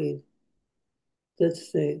I put it?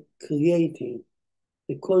 That's creating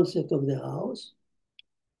the concept of the house.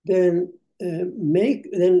 Then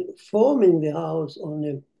forming the house on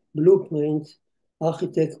a blueprint.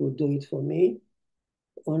 Architect would do it for me.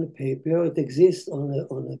 on a paper, it exists on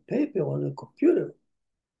a paper, on a computer.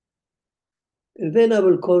 And then I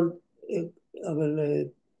will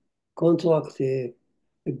contract a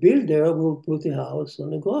builder who will put a house on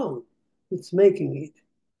the ground. It's making it.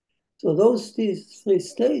 So these three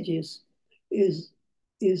stages is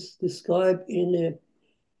described in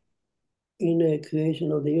a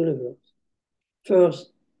creation of the universe.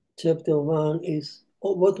 First, chapter 1 is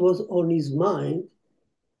what was on his mind,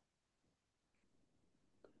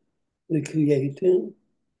 the creating.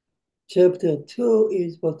 Chapter 2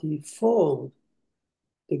 is what he formed,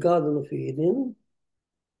 the Garden of Eden.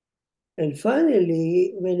 And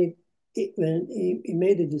finally, when he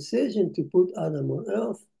made a decision to put Adam on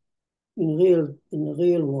earth in the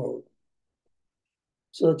real world.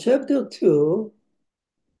 So chapter 2,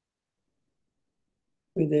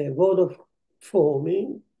 with the word of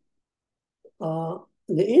forming,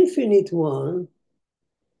 the infinite one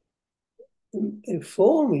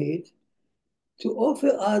formed it to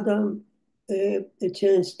offer Adam a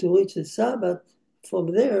chance to reach the Sabbath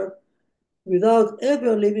from there without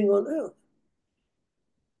ever living on earth.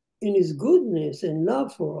 In his goodness and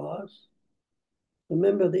love for us,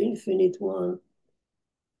 remember the infinite one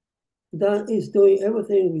that is doing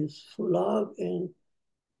everything with love and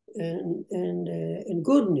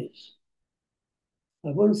goodness. I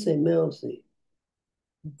won't say mercy,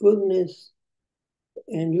 goodness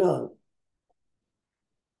and love.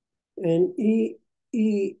 And he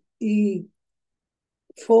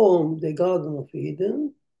formed the Garden of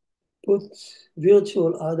Eden, put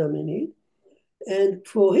virtual Adam in it, and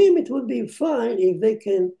for him it would be fine if they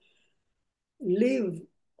can live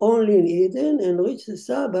only in Eden and reach the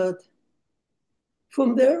Sabbath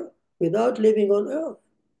from there without living on earth.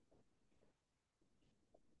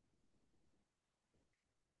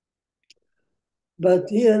 But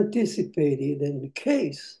he anticipated that in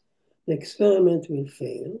case the experiment will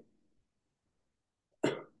fail,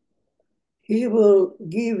 he's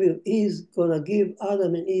gonna give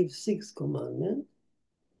Adam and Eve 6 commandments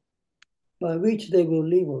by which they will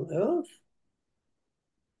live on earth,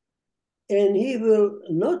 and he will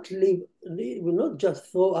not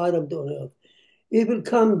just throw Adam to earth. He will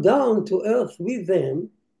come down to earth with them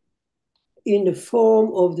in the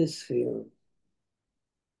form of the sphere.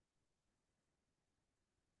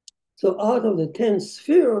 So out of the 10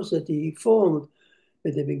 spheres that he formed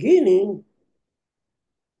at the beginning,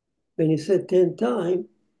 when he said 10 times,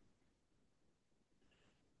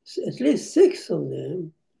 at least 6 of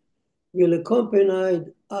them will accompany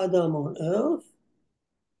Adam on earth,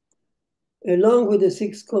 along with the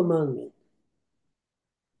 6 commandments.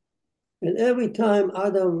 And every time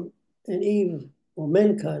Adam and Eve or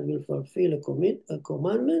mankind will fulfill a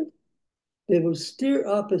commandment, they will stir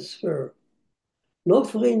up a sphere. No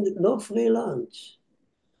free lunch.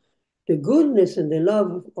 The goodness and the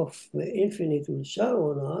love of the infinite will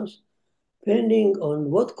shower on us, depending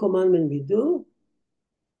on what commandment we do,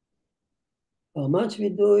 how much we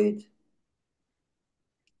do it,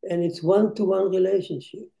 and it's one-to-one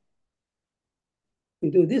relationship.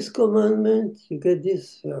 You do this commandment, you get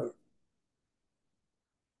this sphere.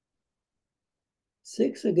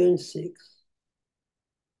 6 against 6.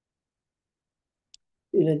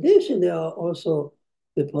 In addition, there are also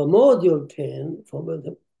the primordial 10 from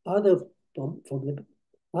the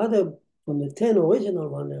 10 original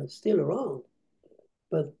ones that are still around.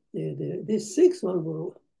 But this 6th one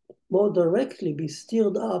will more directly be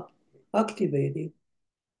stirred up, activated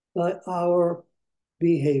by our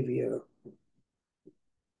behavior.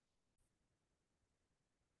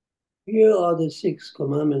 Here are the 6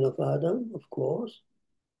 commandments of Adam, of course.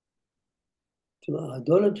 To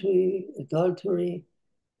idolatry, adultery,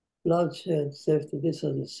 bloodshed, theft. These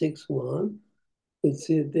are the 6th one. That's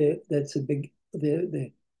the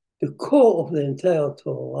core of the entire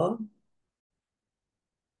Torah.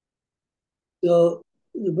 So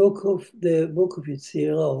the book of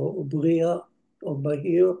Yetzirah or Bria or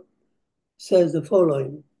Bahir says the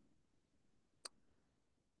following: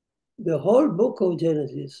 the whole book of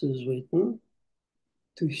Genesis is written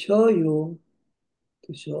to show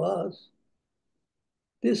us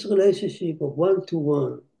this relationship of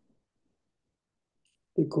one-to-one,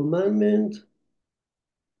 the commandment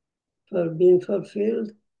being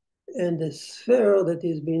fulfilled, and the sphere that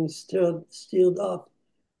is being stirred up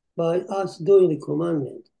by us doing the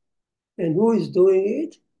commandment. And who is doing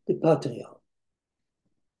it? The patriarch.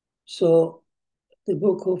 So the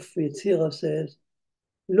book of Yetzirah says,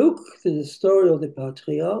 look to the story of the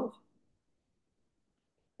patriarch,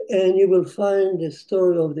 and you will find the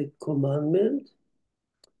story of the commandment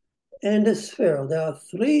and the sphere. There are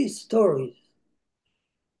 3 stories.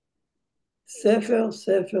 Sefer,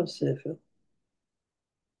 Sefer, Sefer.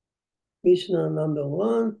 Mishnah number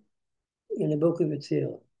 1 in the book of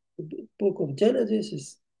Yetzirah. The book of Genesis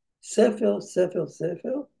is Sefer,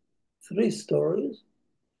 3 stories.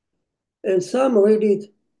 And some read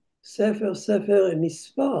it Sefer, a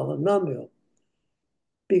mispar, a number,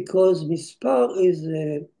 because mispar is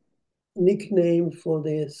a nickname for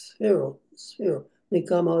the sphere. They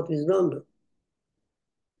come out with number.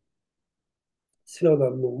 Sphere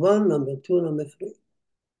number 1, number 2, number 3.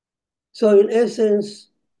 So in essence,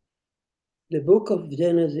 the book of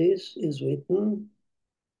Genesis is written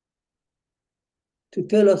to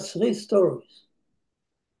tell us 3 stories.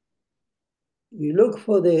 We look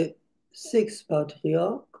for the 6th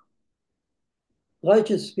patriarch,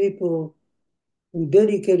 righteous people who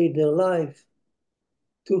dedicated their life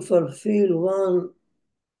to fulfill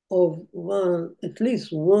at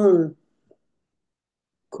least one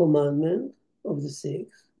commandment of the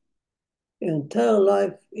 6. Their entire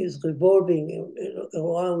life is revolving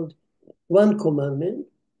around one commandment.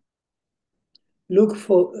 Look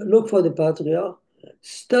for the patriarch,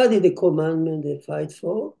 study the commandment they fight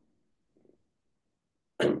for,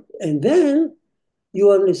 and then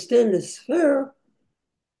you understand the sphere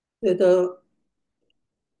that are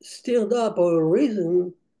stirred up or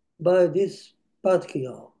arisen by this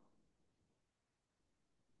patriarch.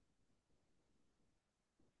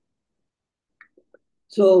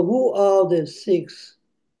 So who are the 6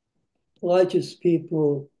 righteous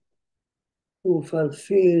people who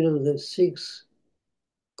fulfill the 6th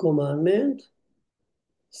commandment?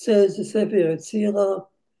 Says the Sefer Yetzirah,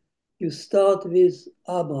 you start with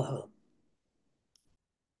Abraham.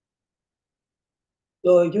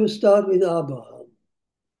 So you start with Abraham.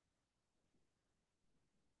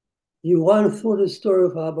 You run through the story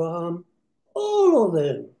of Abraham, all of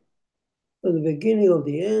them, from the beginning of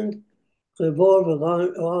the end, revolve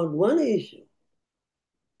around one issue,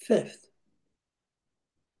 theft,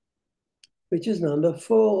 which is number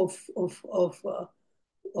 4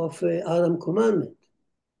 of Adam commandment.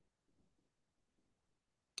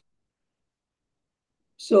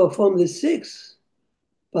 So from the 6th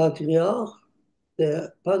patriarch,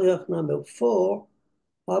 the patriarch number 4,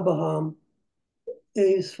 Abraham,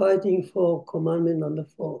 is fighting for commandment number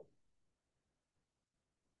 4,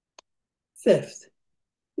 theft.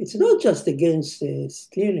 It's not just against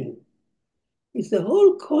stealing. It's the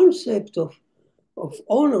whole concept of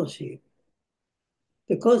ownership,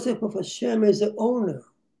 the concept of Hashem as the owner,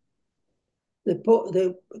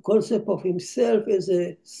 the concept of himself as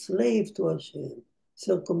a slave to Hashem,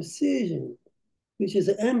 circumcision, which is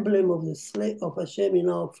the emblem of the slave of Hashem in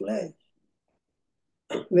our flesh.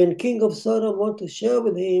 When King of Sodom wanted to share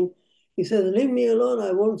with him, he said, leave me alone,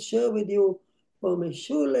 I won't share with you from a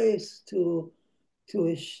shoelace to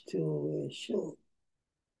a shoe.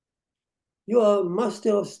 You are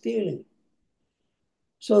master of stealing.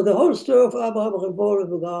 So the whole story of Abraham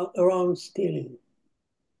revolves around stealing.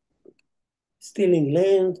 Stealing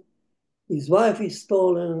land, his wife is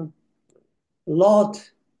stolen,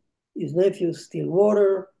 Lot, his nephew, steal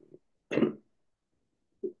water.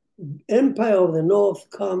 Empire of the North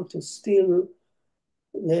come to steal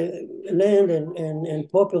the land and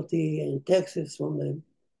property and taxes from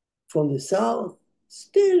the South,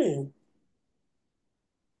 stealing.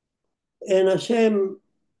 And Hashem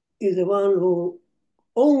is the one who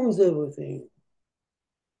owns everything.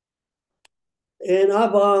 And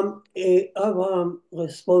Abraham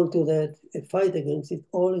responded to that, a fight against it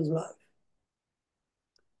all his life.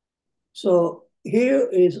 So here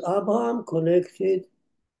is Abraham connected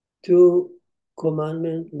to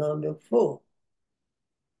commandment number 4.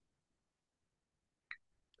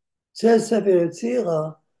 Says Sefer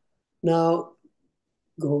Yetzirah, now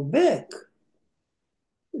go back,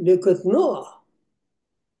 look at Noah.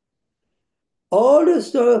 All the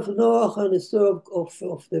story of Noah and the story of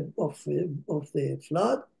the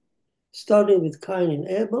flood, starting with Cain and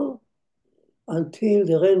Abel, until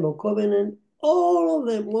the Rainbow Covenant, all of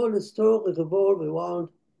them, all the stories revolve around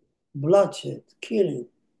bloodshed, killing.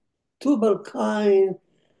 Tubal Cain,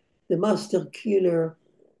 the master killer,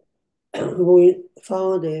 who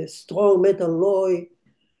found a strong metal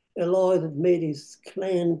alloy that made his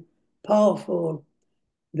clan powerful.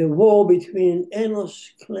 The war between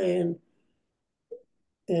Enosh clan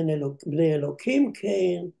and Bnei Elohim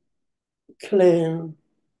clan.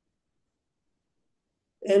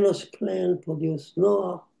 Enosh clan produced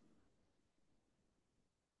Noah.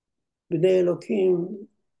 Bnei Elohim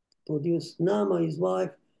produced Nama, his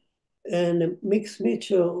wife, and mixed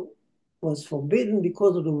mixture was forbidden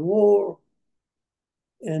because of the war,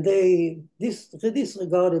 and they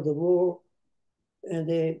disregarded the war and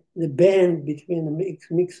the ban between the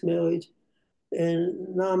mixed marriage.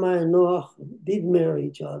 And Nama and Noah did marry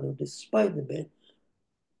each other despite the ban,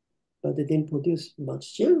 but they didn't produce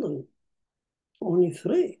much children, only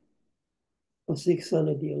 3 for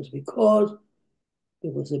 600 years, because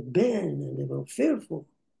there was a ban and they were fearful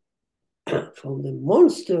from the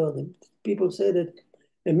monster. The people say that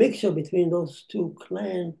a mixture between those 2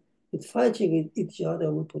 clans with fighting each other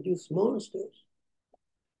will produce monsters.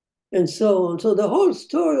 And so on. So the whole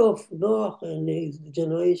story of Noah and his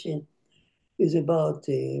generation is about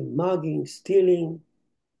mugging, stealing,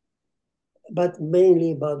 but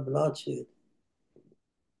mainly about bloodshed.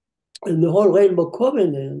 And the whole Rainbow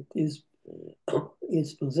Covenant is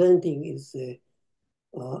presenting is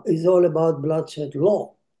all about bloodshed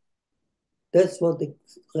law. That's what the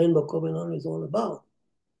Rainbow Covenant is all about.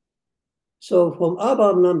 So from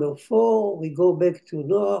Abraham number 4, we go back to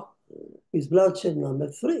Noah with bloodshed number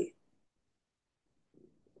 3.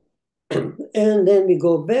 And then we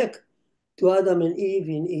go back to Adam and Eve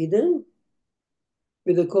in Eden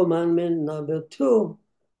with the commandment number 2,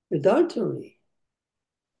 adultery.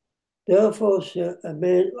 Therefore, a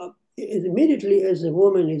man, immediately as a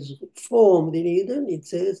woman is formed in Eden, it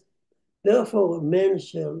says, therefore a man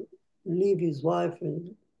shall leave his wife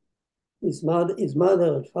and his mother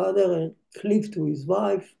and father and cleave to his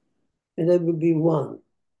wife, and they will be one.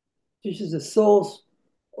 This is the source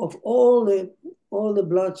of all the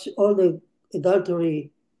bloodshed, all the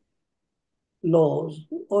adultery laws,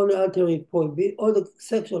 all the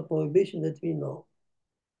sexual prohibition that we know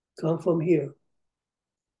come from here.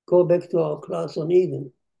 Go back to our class on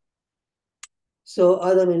Eden. So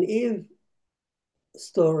Adam and Eve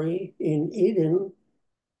story in Eden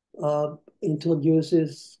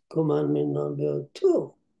introduces commandment number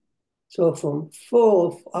 2. So from 4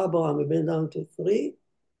 of Abraham, we went down to 3,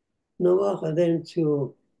 Noah, and then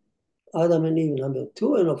to Adam and Eve number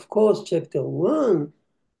 2. And of course, chapter 1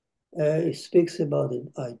 speaks about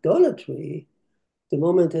idolatry. The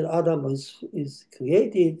moment that Adam is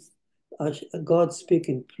created, God speaks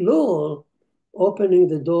in plural, opening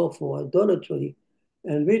the door for idolatry.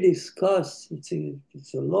 And we discuss, it's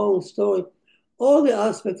a long story, all the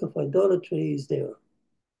aspects of idolatry is there.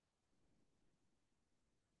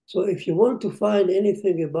 So if you want to find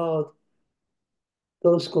anything about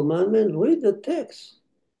those commandments, read the text,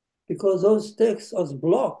 because those texts are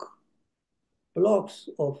blocks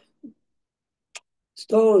of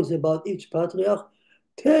stories about each patriarch,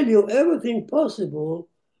 tell you everything possible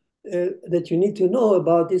that you need to know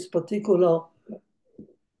about this particular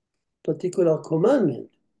commandment.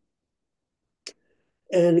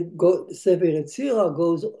 And Sefer Yetzirah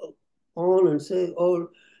goes on and says, oh,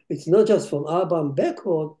 it's not just from Abraham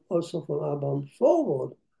backward, also from Abraham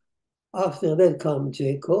forward. After that comes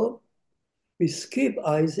Jacob. We skip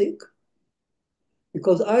Isaac,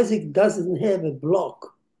 because Isaac doesn't have a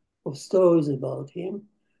block of stories about him,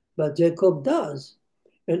 but Jacob does.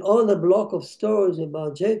 And all the block of stories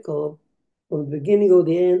about Jacob, from the beginning to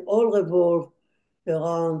the end, all revolve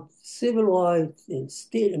around civil rights and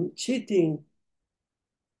stealing, cheating,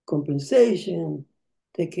 compensation,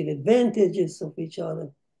 taking advantages of each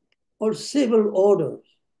other, all civil orders.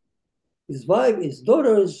 His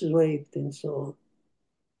daughter is raped, and so on.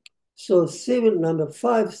 So number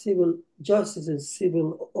 5, civil justice and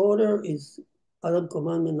civil order is Adam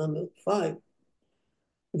commandment number 5.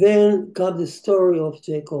 Then comes the story of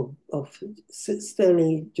Jacob, of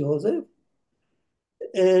stealing Joseph.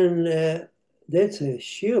 And that's a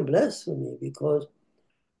sheer blasphemy, because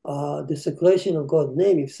the desecration of God's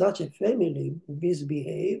name, if such a family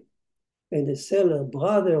misbehave and they sell a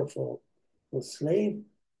brother for slave,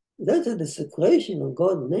 that's a desecration of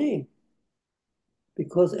God's name.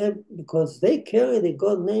 Because they carry the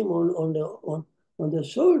God name on their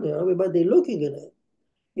shoulder. Everybody looking at it.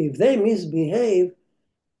 If they misbehave,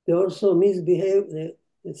 they also misbehave.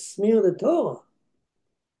 They smear the Torah.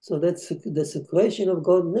 So that's the desecration of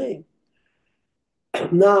God's name.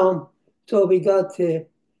 Now, so we have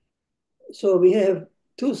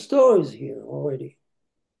 2 stories here already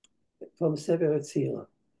from Sefer Yetzirah.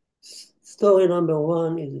 Story number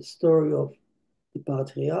 1 is the story of the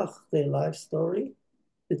patriarch, their life story,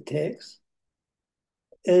 the text,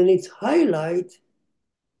 and it highlights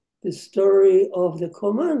the story of the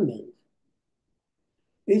commandment.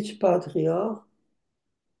 Each patriarch,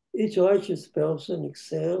 each righteous person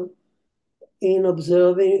excelled in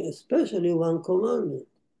observing especially one commandment.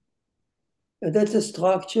 And that's the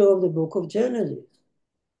structure of the book of Genesis.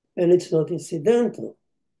 And it's not incidental.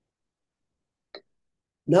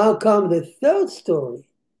 Now comes the 3rd story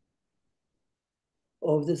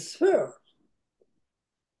of the sphere.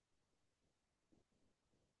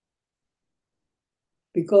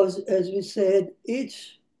 Because as we said,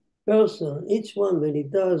 each person, each one, when he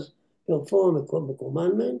does perform a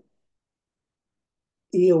commandment,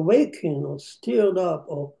 he awakens or stirred up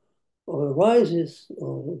or arises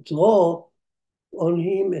or draw on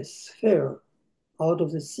him a sphere out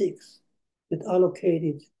of the six that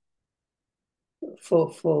allocated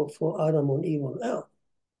for Adam and Eve on earth,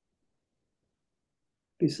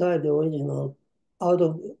 beside the original. Out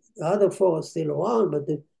of the other four are still around, but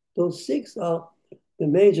those six are the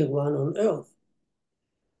major one on earth.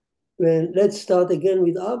 Let's start again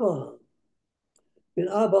with Abraham. When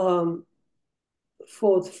Abraham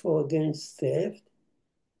fought against theft,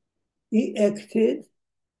 he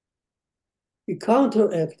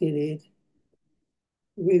counteracted it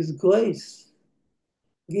with grace,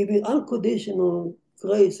 giving unconditional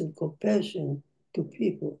grace and compassion to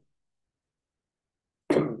people.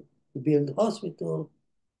 Build hospital,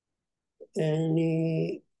 and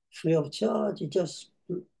he, free of charge, he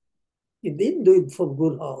didn't do it for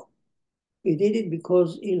good heart. He did it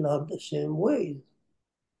because he loved Hashem's ways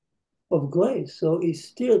of grace. So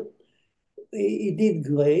he did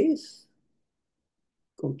grace,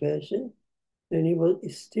 compassion, and he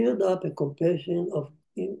stirred up a compassion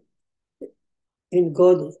in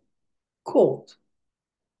God's court,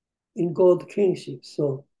 in God's kingship.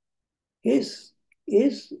 So his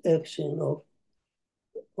action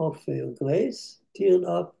of grace stirred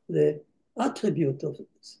up the attribute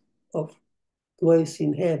of grace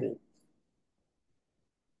in heaven.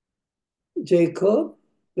 Jacob,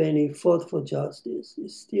 when he fought for justice, he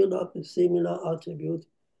stirred up a similar attribute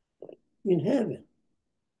in heaven.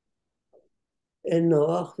 And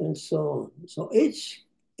Noah, and so on. So each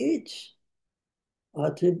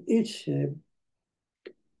of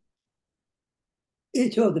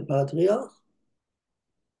the patriarchs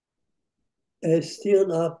has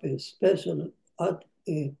stirred up a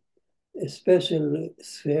special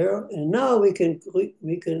sphere, and now we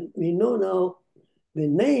know now the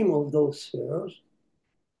name of those spheres.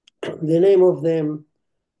 The name of them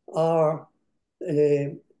are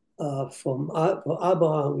for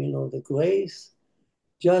Abraham, the grace,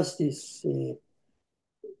 justice,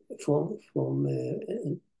 from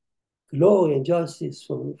glory and justice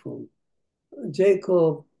from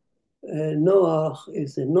Jacob. Noah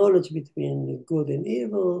is the knowledge between good and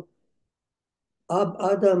evil.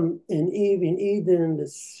 Adam and Eve in Eden, the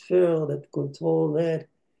sphere that control that,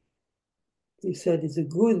 he said, is a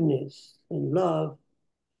goodness and love.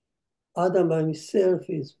 Adam by himself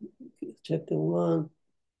is, chapter 1,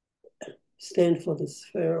 stand for the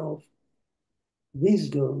sphere of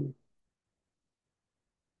wisdom.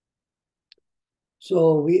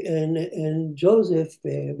 So and Joseph,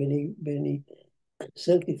 when he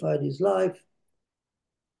sanctified his life,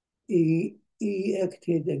 he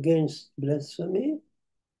acted against blasphemy,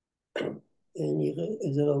 and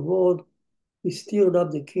as a reward, he stirred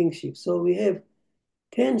up the kingship. So we have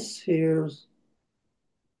 10 spheres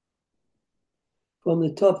from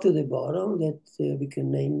the top to the bottom that we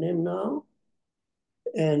can name them now.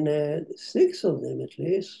 And 6 of them, at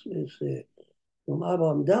least, is from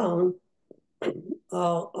Abraham down,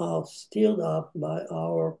 are stirred up by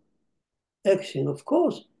our action. Of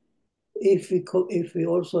course, if we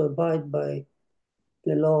also abide by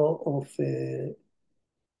the law of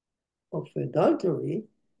adultery,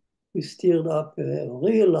 we stirred up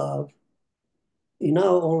real love in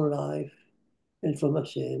our own life and from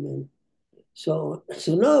Hashem. And so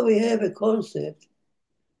now we have a concept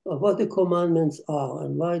of what the commandments are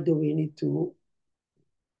and why do we need to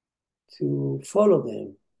follow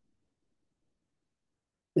them.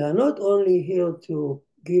 They are not only here to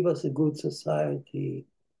give us a good society,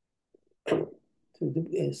 to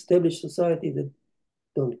establish society that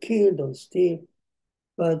don't kill, don't steal,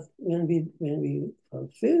 but when we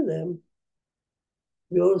fulfill them,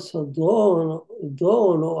 we also draw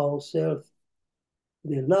on ourselves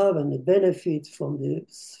the love and the benefit from the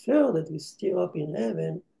sphere that we stir up in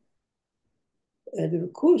heaven, and will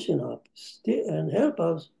cushion up and help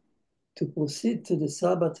us to proceed to the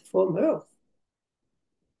Sabbath from earth.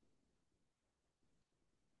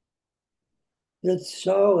 Let's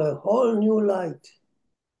shower a whole new light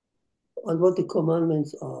on what the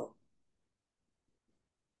commandments are.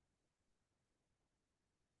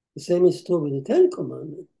 The same is true with the 10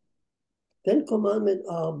 Commandments. 10 Commandments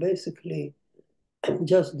are basically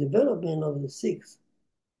just development of the 6.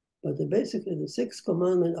 But basically the 6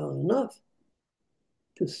 Commandments are enough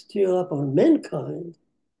to stir up on mankind,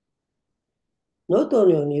 not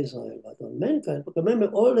only on Israel, but on mankind. But remember,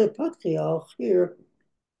 all the patriarchs here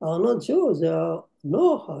are not Jews, they are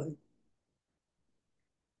Noahide.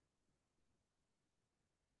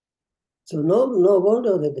 So no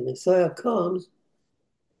wonder that the Messiah comes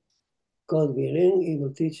God willing, he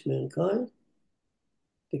will teach mankind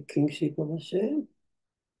the kingship of Hashem,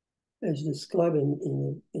 as described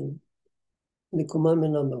in the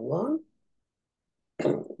commandment number 1,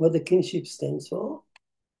 what the kingship stands for.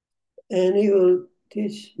 And he will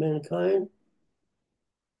teach mankind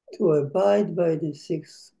to abide by the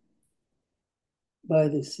sixth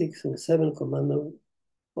and seventh commandment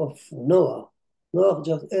of Noah. Noah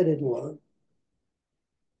just added one.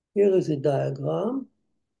 Here is a diagram.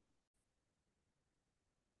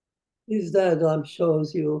 This diagram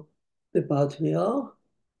shows you the patriarch.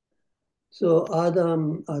 So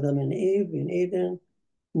Adam and Eve in Eden,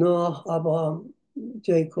 Noah, Abraham,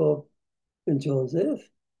 Jacob, and Joseph.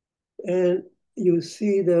 And you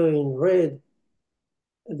see there in red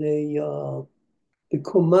the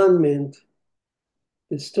commandment,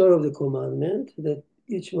 the story of the commandment that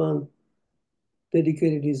each one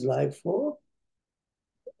dedicated his life for.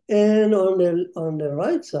 And on the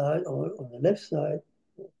right side, or on the left side,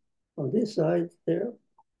 on this side there,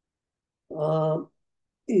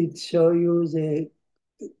 it shows you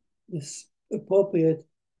this appropriate,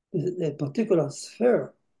 the particular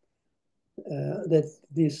sphere that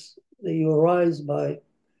you arise by.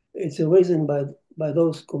 It's arisen by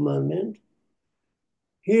those commandments.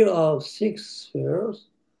 Here are 6 spheres,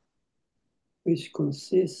 which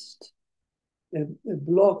consist a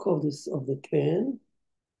block of the 10.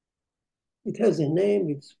 It has a name.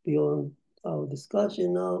 It's beyond our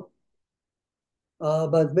discussion now.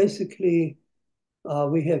 But basically,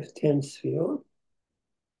 we have 10 spheres,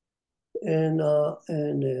 and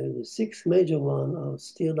the 6 major ones are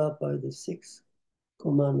stirred up by the 6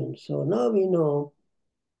 commandments. So now we know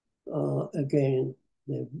again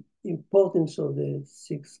the importance of the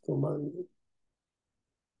 6 commandments.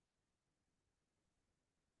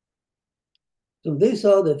 So these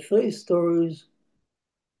are the 3 stories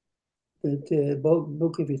that the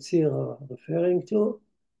book of Yetzirah are referring to: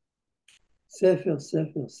 Sefer,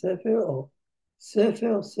 Sefer, Sefer, or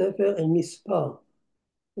Sefer, Sefer, and Mispar,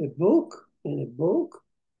 a book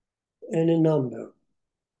and a number.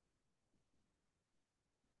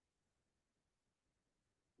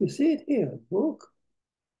 You see it here: a book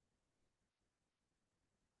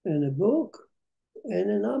and a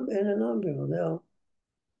and a number. Now,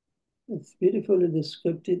 it's beautifully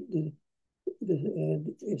described.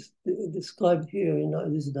 It's described here in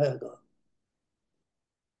this diagram.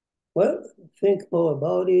 Well, think more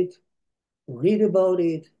about it, read about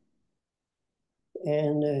it,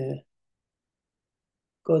 and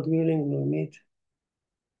God willing, we'll meet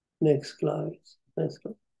next class.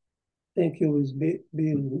 Thank you for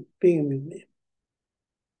being with me.